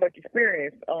having that much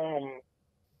experience, I'm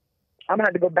gonna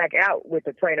have to go back out with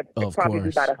the trainer. Of probably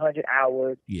course. about 100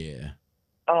 hours. Yeah.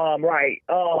 Right.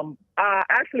 I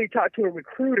actually talked to a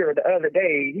recruiter the other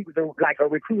day. He was like a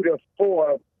recruiter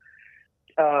for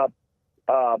the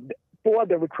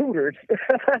recruiters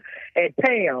at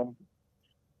PAM.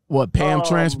 What, PAM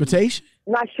Transportation?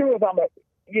 Not sure if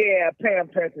PAM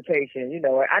Transportation. You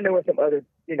know, I know some other,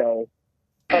 you know,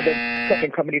 other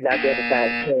trucking companies out there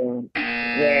besides PAM.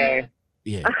 Yeah.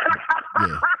 Yeah.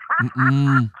 Yeah.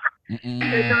 Mm-mm.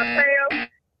 Mm-mm. It's not PAM.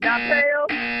 Not PAM.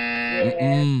 Yeah.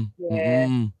 Mm-mm. Yeah.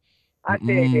 Mm-mm. I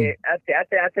think it. I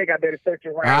think I better search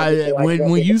around.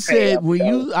 When you said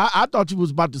I thought you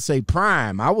was about to say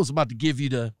Prime. I was about to give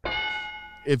you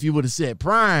if you would have said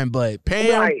Prime, but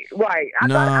Pam. Right. I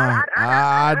don't.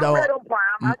 I read on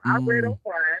Prime. I read on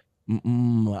Prime.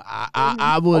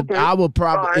 I would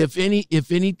probably, if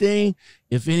anything,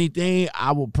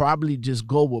 I would probably just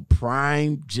go with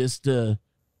Prime just to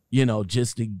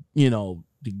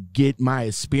get my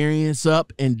experience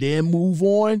up and then move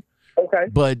on. Okay.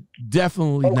 But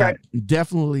definitely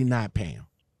not Pam.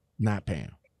 Not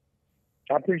Pam.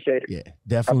 I appreciate it. Yeah,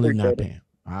 definitely not Pam.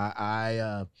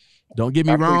 I don't get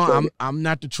me wrong. I'm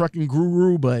not the trucking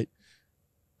guru, but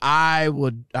I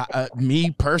would,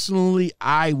 me personally,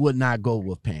 I would not go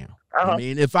with Pam. I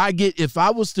mean, if I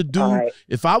was to do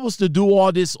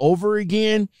all this over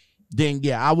again, then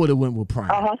yeah, I would have went with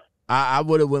Prime. I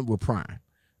would have went with Prime,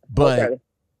 but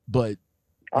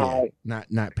yeah,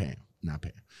 not Pam.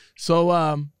 So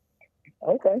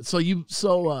okay. So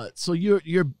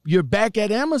you're back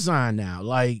at Amazon now,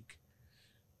 like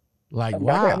I'm wow.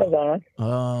 back at Amazon.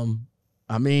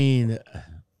 I mean,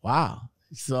 wow.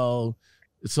 So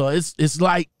it's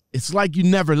like you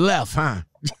never left, huh?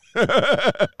 Like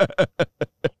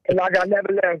I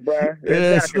never left, bro.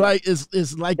 Exactly.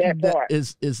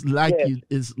 It's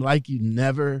like you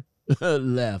never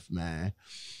left, man.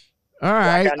 All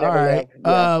right.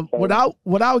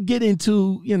 Without getting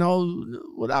too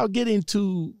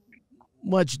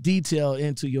much detail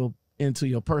into your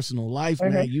personal life,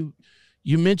 man.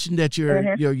 You mentioned that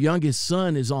your youngest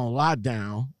son is on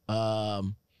lockdown.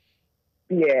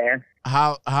 Yeah.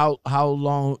 How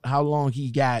long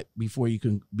he got before he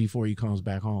comes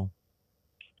back home?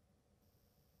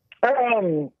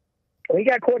 We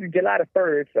got caught in July the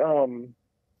 1st.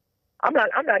 I'm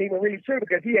not even really sure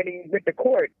because he hadn't even went to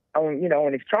court on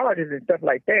his charges and stuff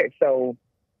like that. So,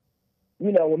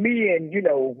 with me as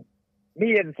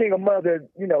a single mother,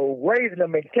 raising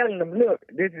them and telling them, look,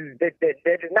 that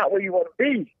is not where you want to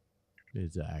be.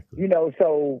 Exactly.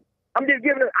 So I'm just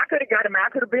giving him. I could have got him out. I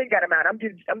could have got him out. I'm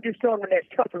just showing him that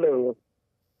tough love.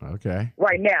 Okay.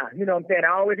 Right now, you know what I'm saying?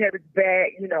 I always have his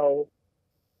back. I don't.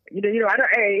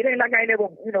 Hey, it ain't like I never,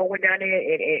 went down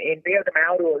there and bailed him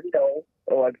out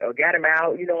or got him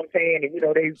out. You know what I'm saying? And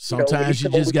they. Sometimes you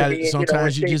just got to.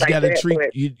 Sometimes you just got to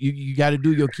treat. You got to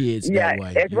do your kids that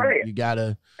way. That's right. You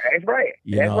gotta. That's right.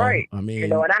 That's right. I mean,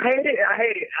 and I hate it.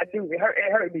 I do. It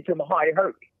hurt me to my heart. It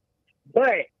hurt me.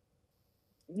 But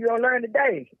you gonna learn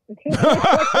today. If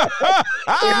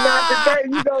not today,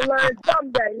 you gonna learn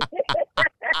someday.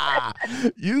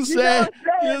 You said.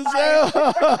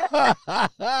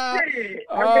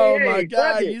 Oh my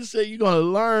God! You said you're gonna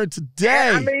learn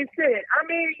today. I mean, shit. I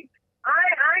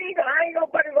ain't gonna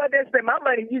fucking go out there and spend my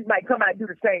money. You might come out and do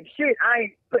the same shit. I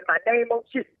ain't put my name on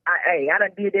shit. I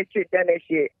done did that shit, done that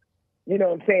shit. You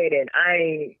know what I'm saying? And I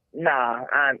ain't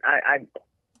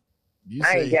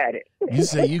got it. You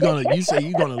say you're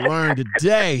gonna learn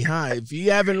today, huh? If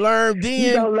you haven't learned then,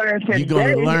 you're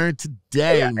gonna learn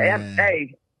today, man.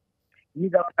 Hey, you're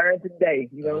gonna learn today.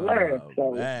 You're gonna learn.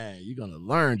 So man, you're gonna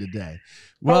learn today.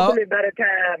 Well, hopefully by the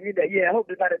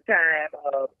time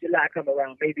July come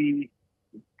around, maybe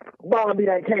Barnaby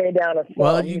done came down or something.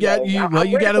 Well, you got a month. Well,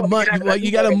 you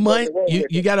got a month.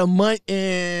 You got a month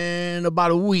and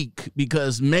about a week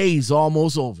because May's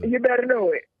almost over. You better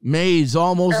know it. May's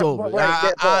almost over.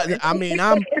 I mean,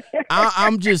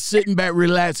 I'm just sitting back,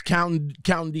 relaxed,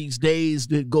 counting these days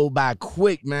that go by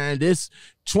quick, man. This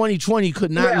 2020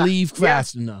 could not leave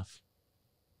fast enough.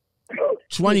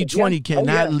 2020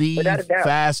 cannot leave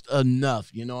fast enough.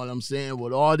 You know what I'm saying?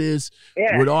 With all this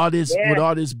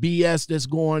BS that's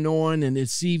going on and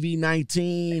this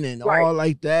CV-19 and all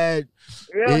like that,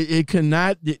 it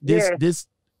cannot. This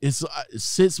is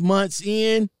 6 months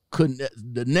in.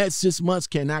 The next 6 months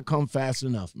cannot come fast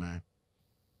enough, man.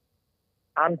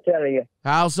 I'm telling you.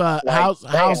 How's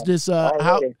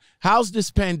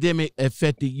this pandemic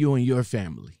affected you and your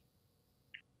family?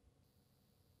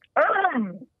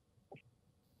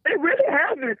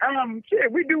 houses.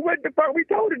 Shit, we do what the fuck we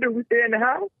told to do. We stay in the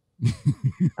house.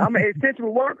 I'm an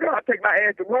essential worker. I take my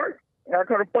ass to work. I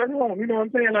come to fuck home. You know what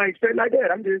I'm saying? Like straight like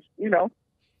that. I'm just, you know.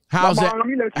 How's my mom,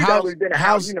 you know, she's always been a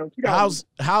house. You know,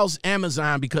 how's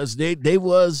Amazon? Because they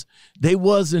was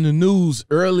in the news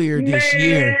earlier this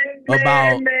year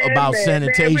about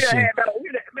sanitation.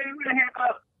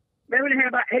 We done had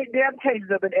about 8 damn cases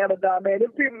up in Amazon, man.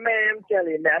 Them people, man, I'm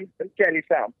telling you, man. I'm telling you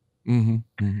something.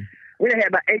 Mm-hmm. We done had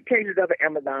about 8 cases up at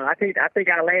Amazon. I think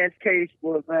our last case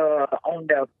was on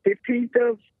the 15th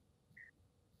of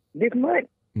this month.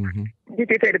 Mm-hmm. Did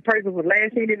they say the person was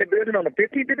last seen in the building on the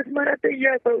 15th of this month? I think,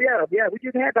 yeah. So, yeah. We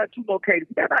just had about 2 more cases.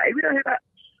 We done had about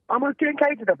almost 10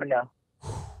 cases up in there.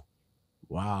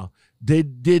 Wow.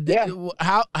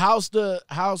 How's the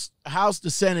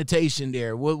sanitation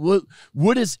there?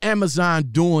 What is Amazon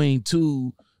doing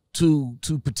to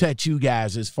protect you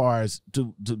guys as far as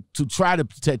to try to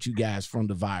protect you guys from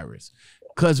the virus?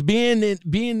 Because being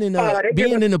in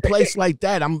a place like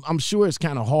that, I'm sure it's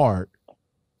kind of hard.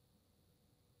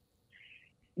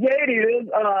 Yeah, it is.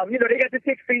 You know, they got the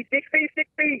 6 feet.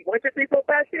 1, 2, 3, 4,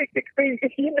 5, 6, 6 feet.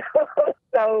 You know,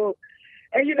 so.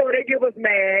 And, you know, they give us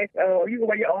masks. You can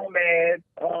wear your own mask.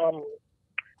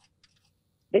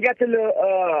 They got the little,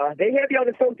 they have you on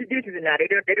the social distancing now. They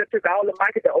done took all the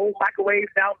old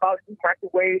microwaves down, about new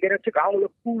microwaves. They done took all the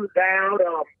coolers down.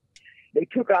 They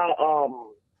took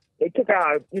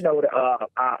our, you know,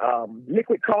 our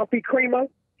liquid coffee creamer.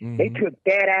 Mm-hmm. They took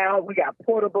that out. We got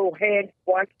portable hand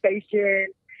wash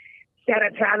stations,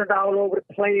 sanitizers all over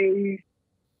the place.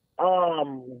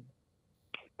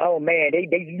 Oh man, they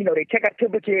you know, they check our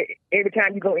temperature every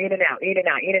time you go in and out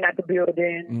the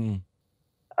building.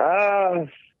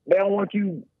 They don't want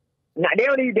you. Now they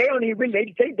don't even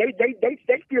really. They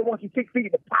still want you 6 feet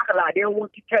in the parking lot. They don't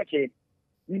want you touching.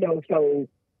 You know, so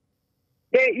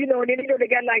they, you know, and then you know they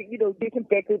got like, you know,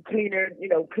 disinfectant cleaner, you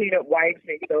know, clean up wipes,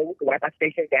 and you know, we can wipe our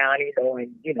station down, you know,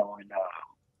 and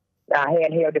our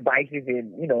handheld devices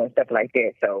and you know and stuff like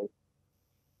that. So.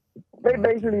 They're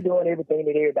basically doing everything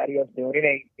that everybody else doing. It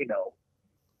ain't, you know,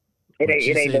 it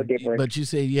ain't no different. But you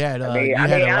said you had a lot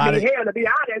of. Hell, to be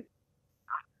honest,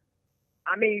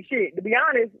 I mean, shit. To be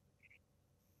honest,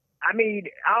 I mean,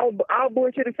 all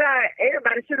bullshit aside,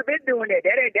 everybody should have been doing that.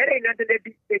 That ain't nothing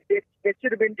that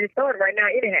should have been just started right now,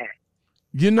 anyhow.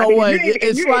 You know what?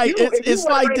 It's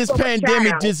like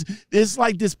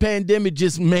this pandemic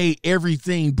just made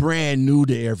everything brand new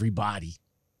to everybody.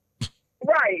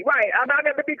 Right. I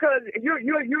mean, because you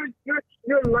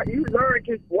learn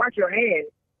to wash your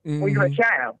hands when you're a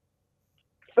child.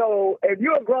 So if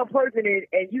you're a grown person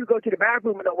and you go to the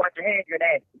bathroom and don't wash your hands, you're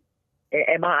nasty.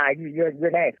 In my eyes,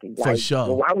 you're nasty. For sure.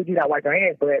 Well, why would you not wash your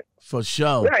hands? But for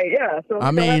sure. Right. Yeah. So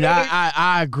I mean,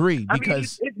 I agree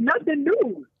because it's nothing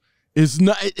new. It's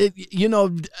not. You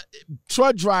know,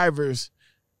 truck drivers.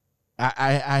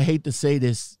 I hate to say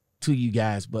this to you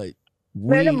guys, but.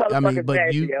 You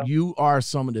are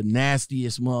some of the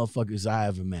nastiest motherfuckers I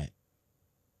ever met.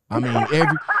 I mean,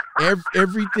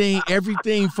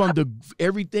 everything from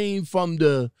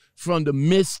the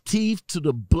missed teeth to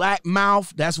the black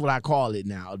mouth. That's what I call it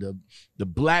now. The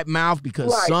black mouth,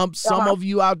 because some of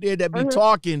you out there that be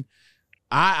talking,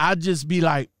 I just be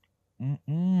like,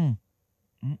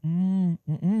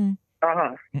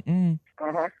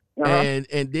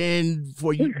 And then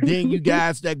you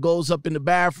guys that goes up in the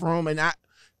bathroom, and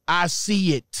I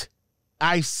see it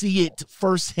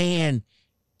firsthand.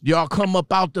 Y'all come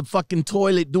up out the fucking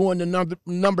toilet doing the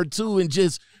number 2 and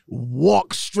just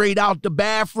walk straight out the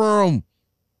bathroom.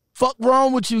 Fuck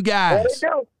wrong with you guys?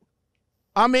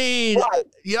 I mean,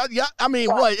 yeah. I mean,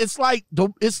 what? It's like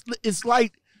it's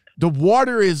like the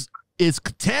water is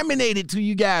contaminated to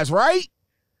you guys, right?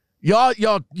 Y'all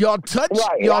touch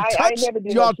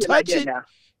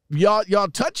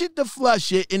it to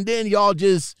flush it, and then y'all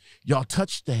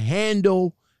touch the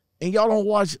handle, and y'all don't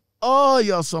wash. Oh,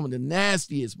 y'all some of the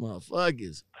nastiest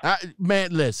motherfuckers.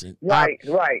 Man, listen. Right.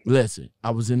 Listen,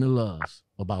 I was in the Loves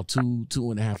about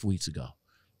 2.5 weeks ago.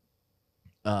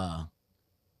 Now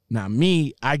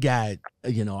me, I got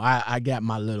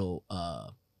my little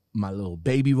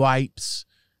baby wipes.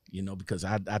 You know, because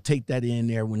I take that in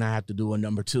there when I have to do a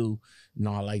number 2 and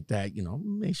all like that, you know,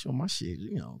 make sure my shit,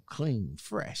 you know, clean,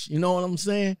 fresh. You know what I'm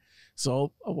saying?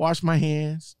 So I wash my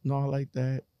hands and all like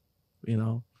that, you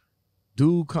know.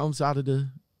 Dude comes out of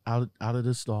the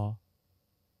stall,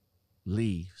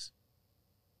 leaves.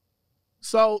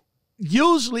 So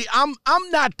usually I'm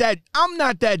not that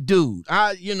dude.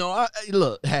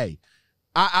 Look, hey,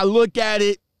 I look at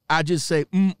it, I just say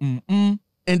and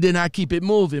then I keep it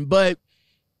moving.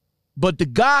 But the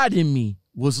God in me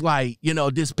was like, you know,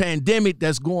 this pandemic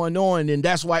that's going on, and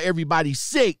that's why everybody's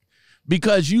sick,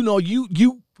 because, you know, you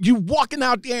walking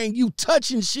out there and you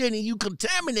touching shit and you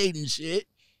contaminating shit.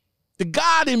 The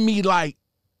God in me like,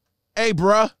 hey,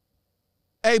 bruh,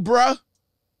 hey,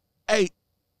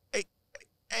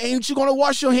 ain't you gonna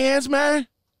wash your hands, man?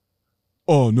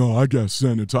 Oh, no, I got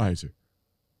sanitizer.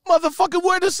 Motherfucker,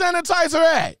 where the sanitizer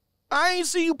at? I ain't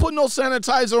see you put no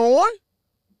sanitizer on.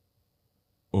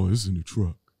 Oh, it's in the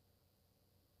truck.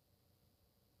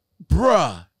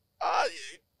 Bruh,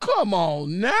 come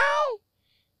on now.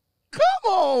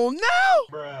 Come on now.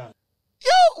 Bruh.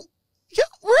 You,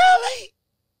 really?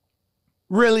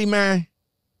 Really, man?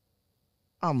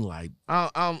 I'm like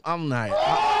that on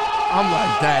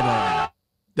him.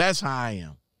 That's how I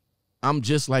am. I'm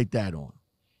just like that on him.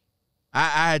 I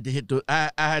had to hit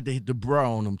the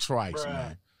bro on him twice,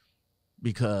 man.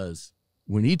 Because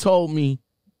when he told me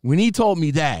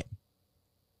that,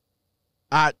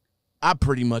 I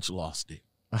pretty much lost it.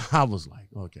 I was like,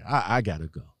 okay, I gotta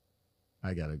go.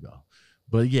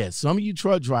 But yeah, some of you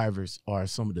truck drivers are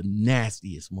some of the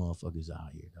nastiest motherfuckers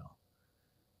out here, though.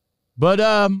 But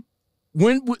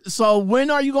when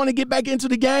are you going to get back into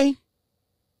the game?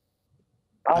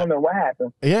 I don't know what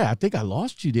happened. Yeah, I think I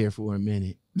lost you there for a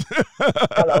minute.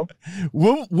 Hello.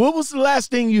 What was the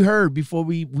last thing you heard before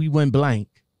we went blank?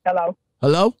 Hello.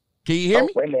 Hello? Can you hear me?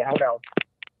 Wait a minute.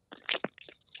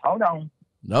 Hold on.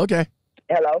 Okay.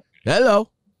 Hello.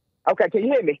 Okay, can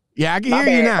you hear me? Yeah, I can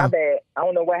hear you now. My bad. I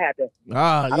don't know what happened.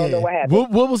 I don't know what happened.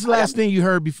 What was the last thing you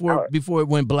heard before it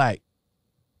went black?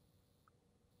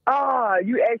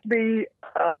 You asked me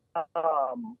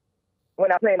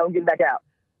when I plan on getting back out.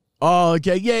 Oh,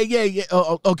 okay. Yeah.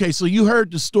 Okay, so you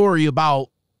heard the story about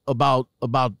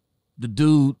the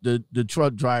dude, the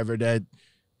truck driver that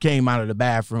came out of the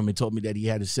bathroom and told me that he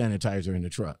had a sanitizer in the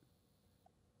truck.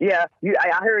 Yeah,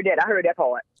 I heard that. I heard that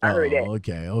part. I heard that.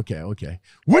 Okay.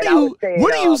 What do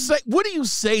you say? What do you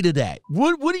say to that?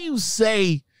 What do you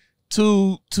say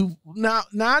to now?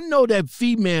 I know that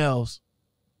females.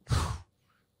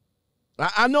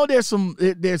 I know there's some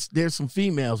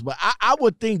females, but I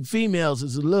would think females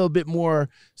is a little bit more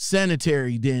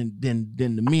sanitary than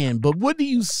the men. But what do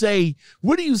you say?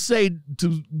 What do you say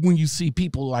to when you see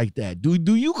people like that?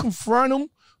 Do you confront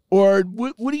them, or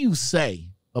what do you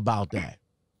say about that?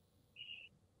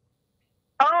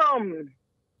 I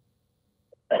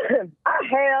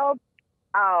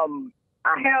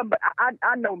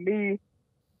know me,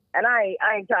 and I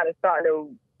ain't trying to start no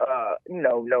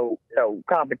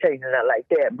competition or like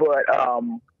that. But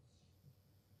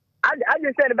I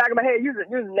just said in the back of my head, you're a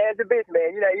nasty bitch,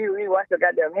 man. You know, you wash your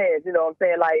goddamn hands. You know what I'm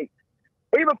saying? Like,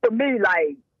 even for me,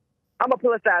 like, I'm a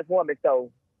plus size woman, so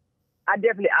I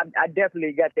definitely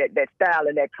got that style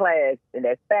and that class and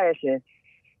that fashion,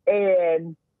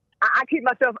 and I keep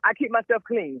myself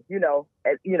clean,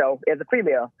 as a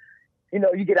female. You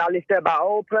know, you get all this stuff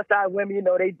about, plus size women,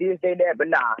 they this, they that, but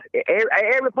nah,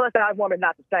 every plus size woman is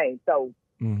not the same. So,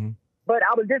 But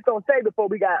I was just gonna say before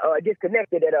we got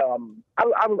disconnected that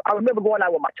I remember going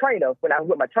out with my trainer when I was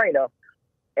with my trainer,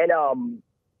 and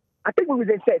I think we was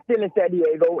still in San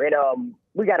Diego, and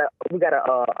we got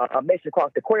a message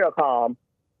across the Qualcomm,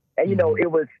 and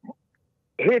it was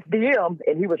his DM,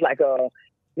 and he was like, are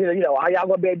y'all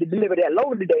gonna be able to deliver that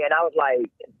load today? And I was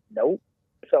like, nope.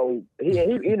 So he his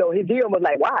DM was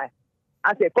like, why?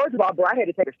 I said, first of all, bro, I had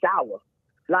to take a shower.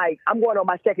 Like, I'm going on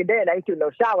my second day and I ain't taking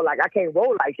no shower. Like, I can't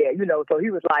roll like that, So he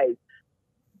was like,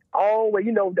 oh, well,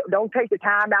 don't take the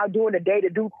time out during the day to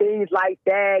do things like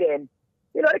that. And,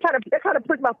 that kind of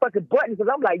pushed my fucking button, because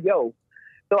I'm like, yo.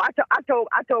 So I told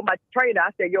my trainer,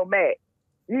 I said, yo, Matt,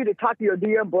 you need to talk to your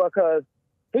DM, bro, because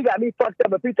he got me fucked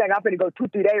up. If he think I'm finna go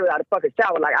 2-3 days without a fucking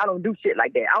shower, like, I don't do shit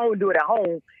like that. I don't do it at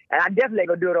home, and I definitely ain't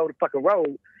gonna do it on the fucking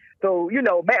road. So,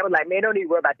 Matt was like, man, don't need to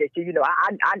worry about that shit.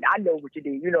 I know what you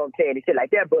do. You know what I'm saying, and shit like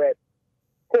that. But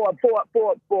for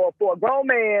a grown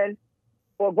man,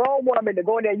 for a grown woman to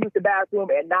go in there and use the bathroom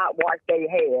and not wash their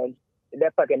hands,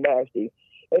 they're fucking nasty.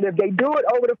 And if they do it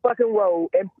over the fucking road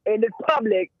and in the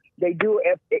public, they do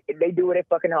it at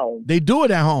fucking home. They do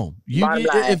it at home.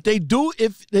 If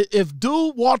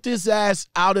dude walked his ass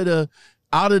out of the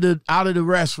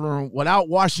restroom without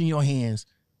washing your hands,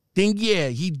 then yeah,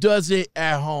 he does it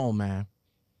at home, man.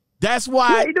 That's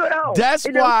why. He do it at home.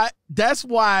 That's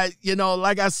why.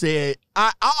 Like I said,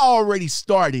 I already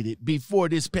started it before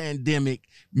this pandemic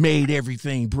made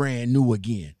everything brand new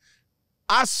again.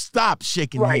 I stopped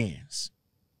shaking hands.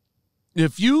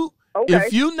 If you're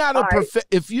not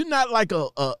like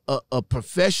a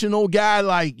professional guy,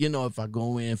 like, if I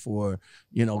go in for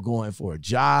a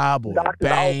job or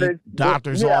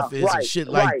doctor's office and shit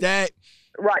like that,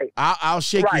 Right. I'll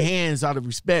shake your hands out of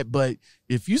respect. But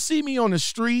if you see me on the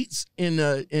streets, see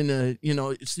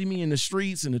me in the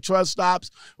streets, in the truck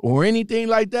stops, or anything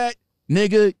like that,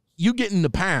 nigga, you getting the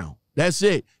pound. That's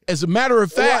it. As a matter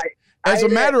of fact,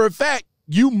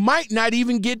 you might not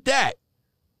even get that.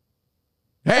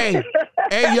 Hey,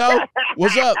 yo,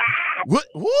 what's up?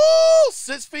 Woo,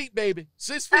 6 feet, baby.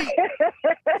 6 feet.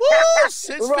 Woo,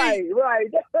 6 feet. Right.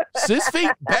 6 feet.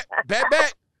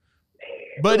 Back.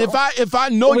 But if I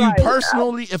know you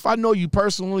personally,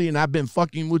 and I've been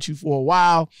fucking with you for a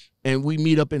while, and we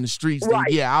meet up in the streets, then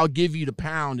yeah, I'll give you the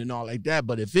pound and all like that.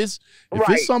 But if it's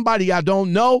somebody I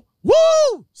don't know,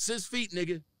 woo, 6 feet,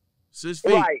 nigga, 6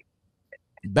 feet. Right.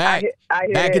 Back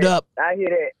it up. I hear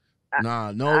that.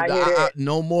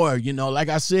 No more. You know, like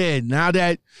I said, now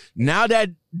that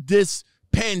this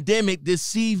pandemic,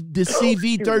 this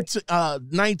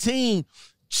CV-19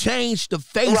 changed the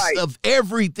face of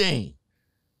everything.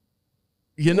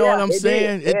 You know what I'm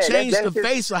saying? It changed the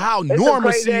face of how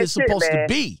normalcy is supposed to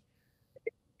be.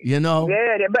 You know?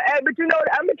 Yeah, but you know,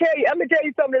 I'm gonna tell you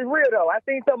something that's real though. I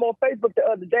seen something on Facebook the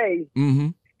other day,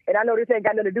 and I know this ain't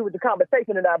got nothing to do with the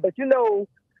conversation or not, but you know.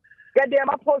 Goddamn,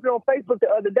 I posted on Facebook the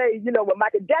other day, you know, when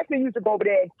Michael Jackson used to go over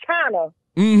there in China.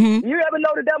 Mm-hmm. You ever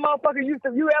know that motherfucker used to,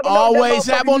 always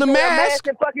have on a mask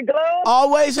and fucking gloves?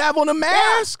 Always have on a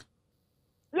mask.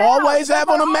 Yeah. Always have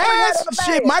on a mask.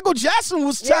 Shit, Michael Jackson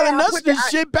was telling us this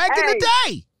shit back in the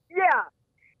day. Yeah.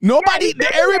 Everybody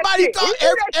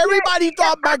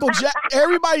thought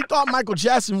Michael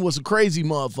Jackson was a crazy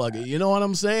motherfucker. You know what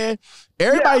I'm saying?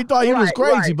 Everybody thought he was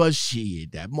crazy, but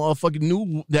shit, that motherfucker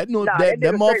knew that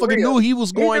motherfucker knew he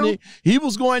was going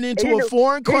into a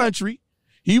foreign country.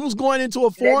 He was going into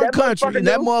a foreign country, and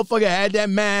that motherfucker had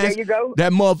that mask. There you go.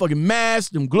 That motherfucking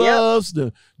mask, them gloves,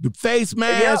 the face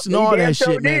mask, and all that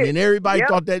shit, man. And everybody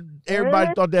thought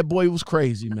that boy was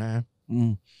crazy, man.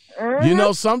 You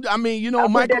know, some of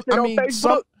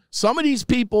these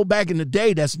people back in the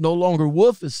day that's no longer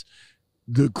with us,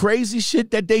 the crazy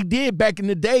shit that they did back in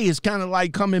the day is kind of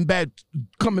like coming back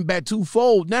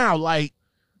twofold now. Like,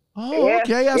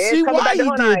 okay, I see why he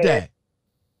did that.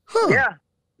 Huh. Yeah,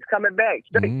 it's coming back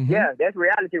straight. Mm-hmm. Yeah, that's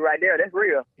reality right there. That's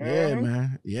real. Yeah,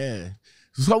 man. Yeah.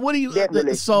 So what do you?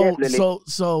 Definitely. So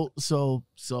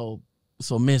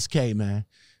Miss K, man.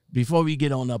 Before we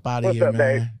get on up out of here,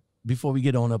 man. Babe? Before we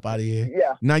get on up out of here.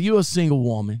 Yeah. Now you're a single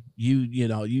woman.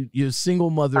 You're a single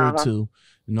mother or two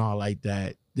and all like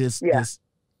that. This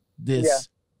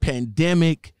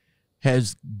pandemic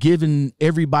has given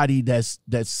everybody that's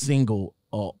single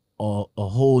a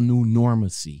whole new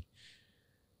normacy.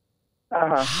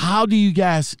 How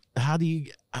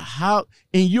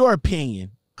in your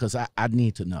opinion, because I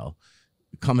need to know,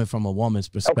 coming from a woman's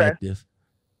perspective,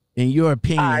 in your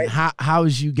opinion, how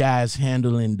is you guys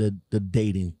handling the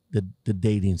dating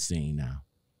scene now?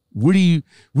 What do you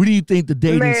think the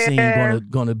dating scene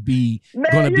gonna be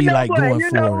like going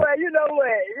forward? You know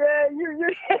what? Yeah,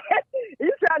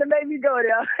 you trying to make me go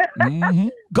there. Mm-hmm.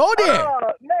 Go there.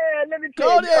 Man, let me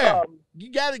tell you. Go there. You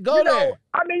gotta go there.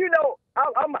 I mean,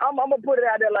 I'm gonna put it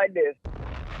out there like this,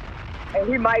 and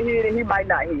he might hear it and he might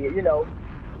not hear it. You know.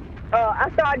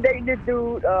 I started dating this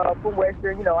dude from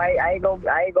Western. You know, I ain't gonna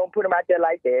put him out there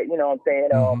like that. You know what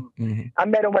I'm saying? I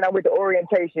met him when I went to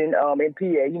orientation in PA.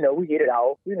 You know, we hit it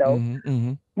off. You know,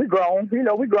 we grown. You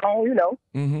know, So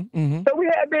we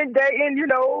had been dating. You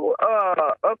know,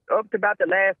 up to about the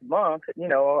last month. You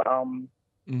know, I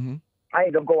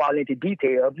ain't gonna go all into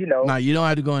details. You know, nah, you don't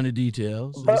have to go into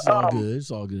details. But, it's all good. It's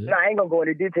all good. Nah, I ain't gonna go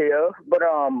into details. But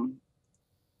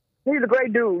he's a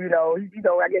great dude, you know.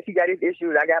 I guess he got his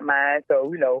issues, I got mine,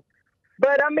 so, you know.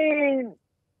 But, I mean,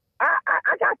 I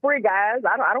got 3 guys.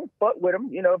 I don't fuck with them.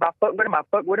 You know, if I fuck with them, I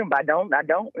fuck with them. If I don't,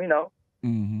 you know.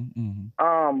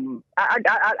 I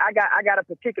got a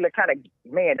particular kind of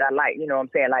man that I like, you know what I'm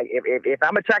saying? Like, if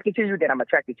I'm attracted to you, then I'm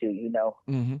attracted to you, you know.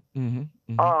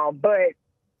 But,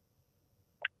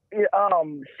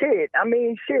 shit.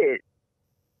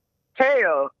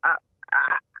 Hell, I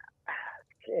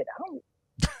don't...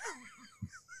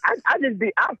 I just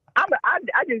be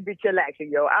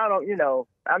chillaxing, yo. I don't, you know.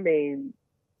 I mean,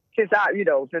 since my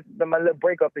little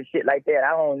breakup and shit like that,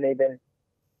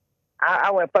 I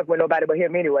wouldn't fuck with nobody but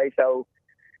him anyway. So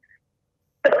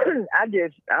I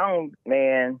don't,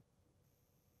 man.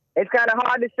 It's kind of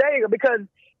hard to say because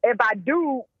if I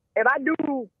do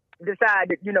decide,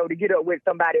 to get up with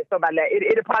somebody like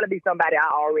it'll probably be somebody I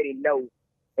already know.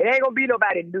 It ain't gonna be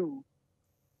nobody new,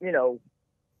 you know.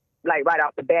 Like right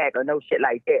off the bat or no shit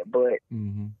like that. But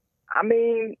I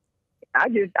mean,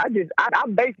 I'm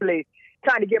basically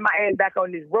trying to get my ass back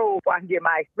on this road so I can get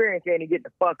my experience in and get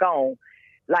the fuck on.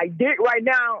 like dick right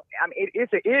now, I mean,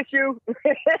 it's an issue,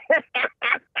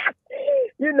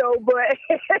 you know, but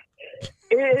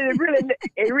it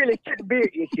really shouldn't be an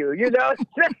issue, you know.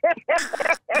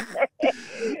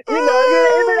 You know,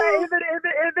 if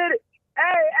it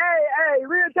hey,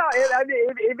 real talk. I mean,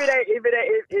 if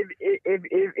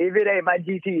it ain't my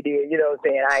GT, then you know what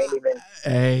I'm saying. I ain't even.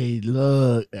 Hey,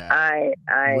 look. I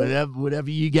whatever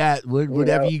you got,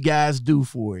 whatever you guys do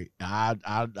for it. I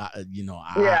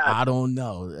don't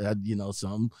know. You know,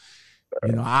 some.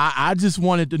 You know, I just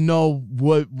wanted to know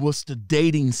what's the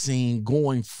dating scene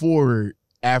going forward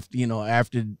after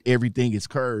everything is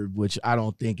curbed, which I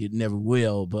don't think it never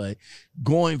will, but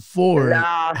going forward,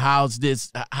 how's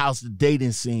the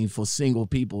dating scene for single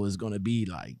people is going to be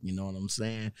like? You know what I'm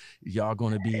saying? Y'all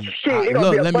going to be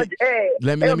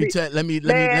let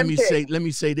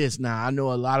me say this now. I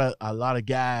know a lot of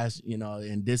guys, you know,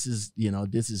 and this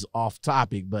is off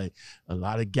topic, but a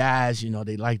lot of guys, you know,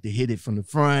 they like to hit it from the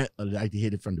front or they like to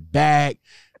hit it from the back.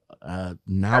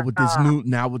 Now with this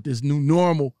new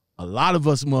normal, a lot of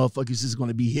us motherfuckers is going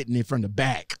to be hitting it from the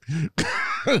back.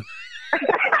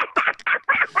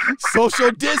 Social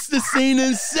distancing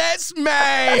and sets,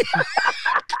 man.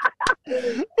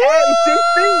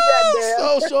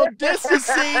 Social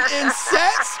distancing and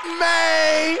sets,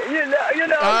 man. You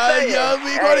know what I'm saying? Yo,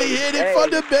 we going to hit it from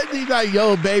the back. He's like,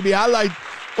 yo, baby, I like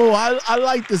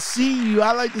to see you.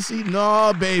 I like to see.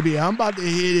 No, baby, I'm about to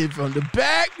hit it from the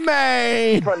back,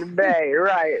 man. From the back,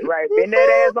 right. Bend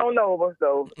that ass on over,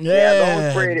 so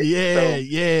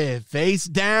yeah. Face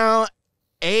down,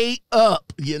 A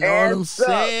up. You know what I'm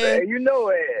saying? Man. You know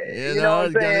it. You know what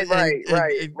I'm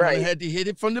saying? Right. Had to hit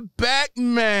it from the back,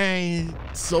 man.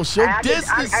 Social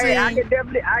distancing. I can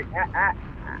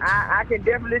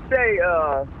definitely say.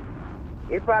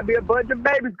 It probably a bunch of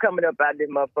babies coming up out this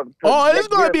motherfucker. Oh, it's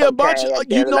going to be a bunch of,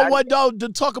 you know what, though, to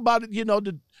talk about it, you know,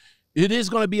 it is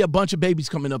going to be a bunch of babies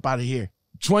coming up out of here.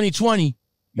 2020,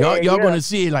 y'all going to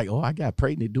see it like, oh, I got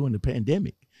pregnant during the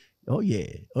pandemic. Oh, yeah.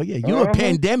 You a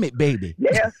pandemic baby.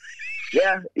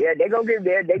 Yeah, they gonna get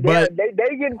there. They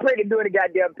getting pregnant during the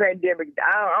goddamn pandemic.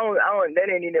 I don't that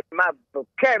ain't even my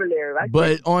vocabulary.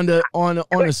 But on the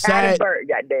side,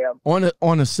 goddamn.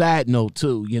 On a side note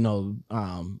too, you know,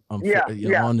 on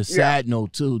the side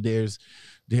note too, there's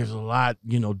a lot,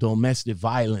 you know, domestic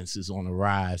violence is on the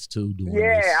rise too.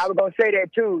 I was gonna say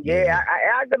that too. Yeah.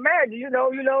 I can imagine.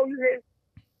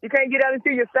 You can't get out and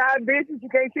see your side bitches. You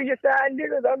can't see your side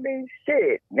niggas. I mean,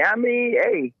 shit. I mean,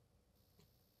 hey.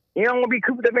 You don't want to be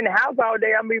cooped up in the house all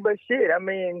day. I mean, but shit, I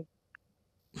mean.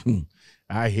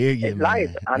 I hear you, it's man.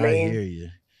 Life. I mean, hear you.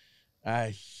 I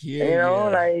hear you. You know,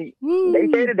 like,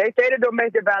 they say the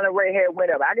domestic violence rate had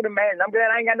went up. I can imagine. I'm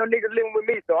glad I ain't got no niggas living with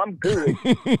me, so I'm good.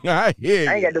 I hear you.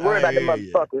 I ain't got to worry about the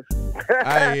motherfuckers.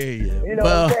 I hear you. You know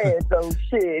what I'm saying? So,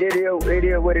 shit, it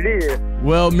is what it is.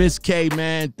 Well, Miss K,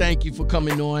 man, thank you for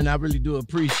coming on. I really do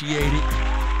appreciate it.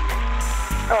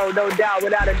 Oh, no doubt,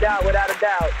 without a doubt.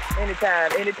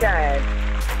 Anytime.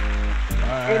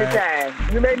 Right. Anytime.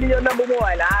 You made me your number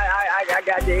one. I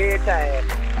got you every time.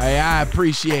 I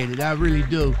appreciate it. I really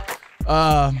do.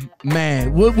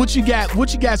 Man, what you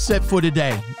got set for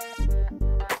today?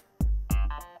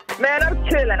 Man, I'm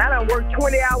chilling. I done worked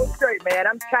 20 hours straight, man.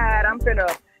 I'm tired.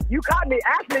 You caught me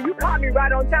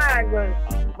right on time.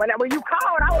 When you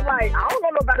called, I was like, I don't know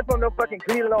nobody from no fucking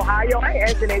Cleveland, Ohio. I ain't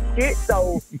answering that shit,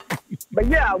 so. But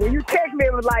yeah, when you text me,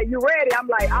 it was like, you ready? I'm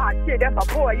like, shit, that's my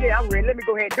boy. Yeah, I'm ready. Let me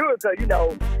go ahead and do it, because, you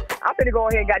know, I'm finna go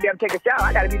ahead and goddamn take a shower.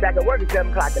 I gotta be back at work at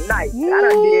 7 o'clock tonight. I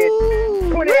done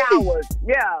did 20 hours.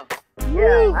 Yeah,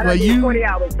 I done did 20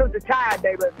 hours. So tired,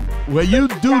 baby. Well, you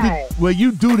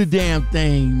do the damn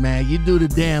thing, man. You do the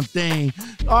damn thing.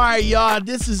 All right, y'all.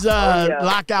 This is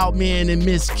Lockoutmen and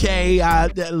Miss K.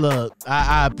 Look,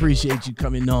 I appreciate you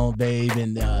coming on, babe,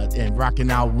 and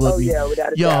rocking out with me. Yeah,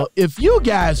 without a doubt. If you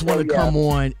guys want to come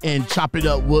on and chop it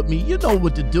up with me, you know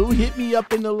what to do. Hit me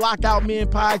up in the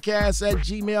Lockoutmen Podcast at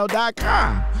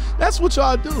gmail.com. That's what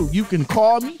y'all do. You can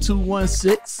call me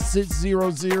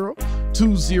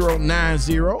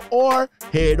 216-600-2090 or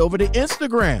head over to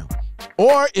Instagram.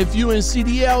 Or if you in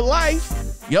CDL Life,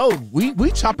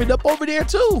 we chop it up over there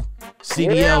too.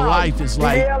 CDL Life is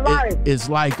like it's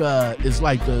like the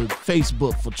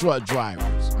Facebook for truck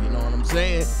drivers. You know what I'm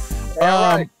saying?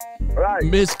 Right.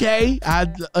 Miss K,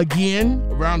 again,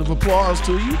 a round of applause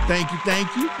to you. Thank you.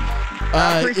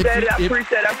 I appreciate it.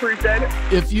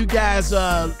 If you guys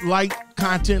like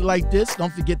content like this,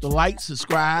 don't forget to like,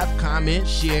 subscribe, comment,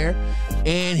 share,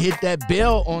 and hit that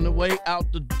bell on the way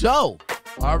out the door.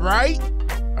 All right?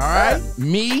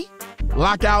 Me,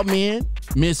 Lockoutmen,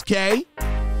 Miss K,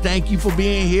 thank you for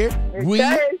being here. We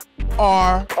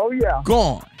are yeah.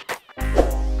 Gone.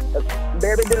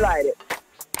 Very delighted.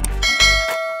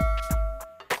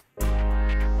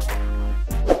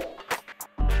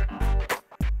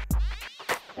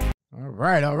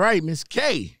 All right, Miss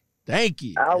K. Thank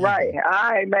you. All right,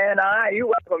 man. All right, you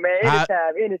welcome, man.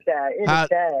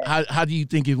 Anytime. How do you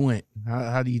think it went?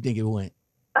 How do you think it went?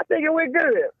 I think it went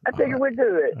good.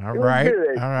 All right.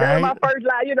 That was my first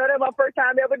live. You know, that was my first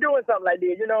time ever doing something like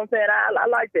this. You know what I'm saying? I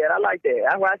like that.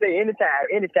 That's why I say anytime.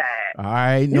 All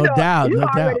right, no doubt. You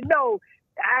already know.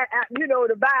 You know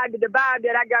the vibe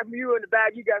that I got from you and the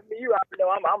vibe you got from you.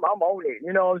 I'm on it.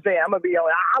 You know what I'm saying? I'm gonna be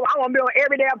on. I want to be on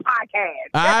every damn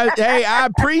podcast. Hey, I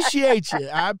appreciate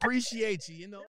you. You know.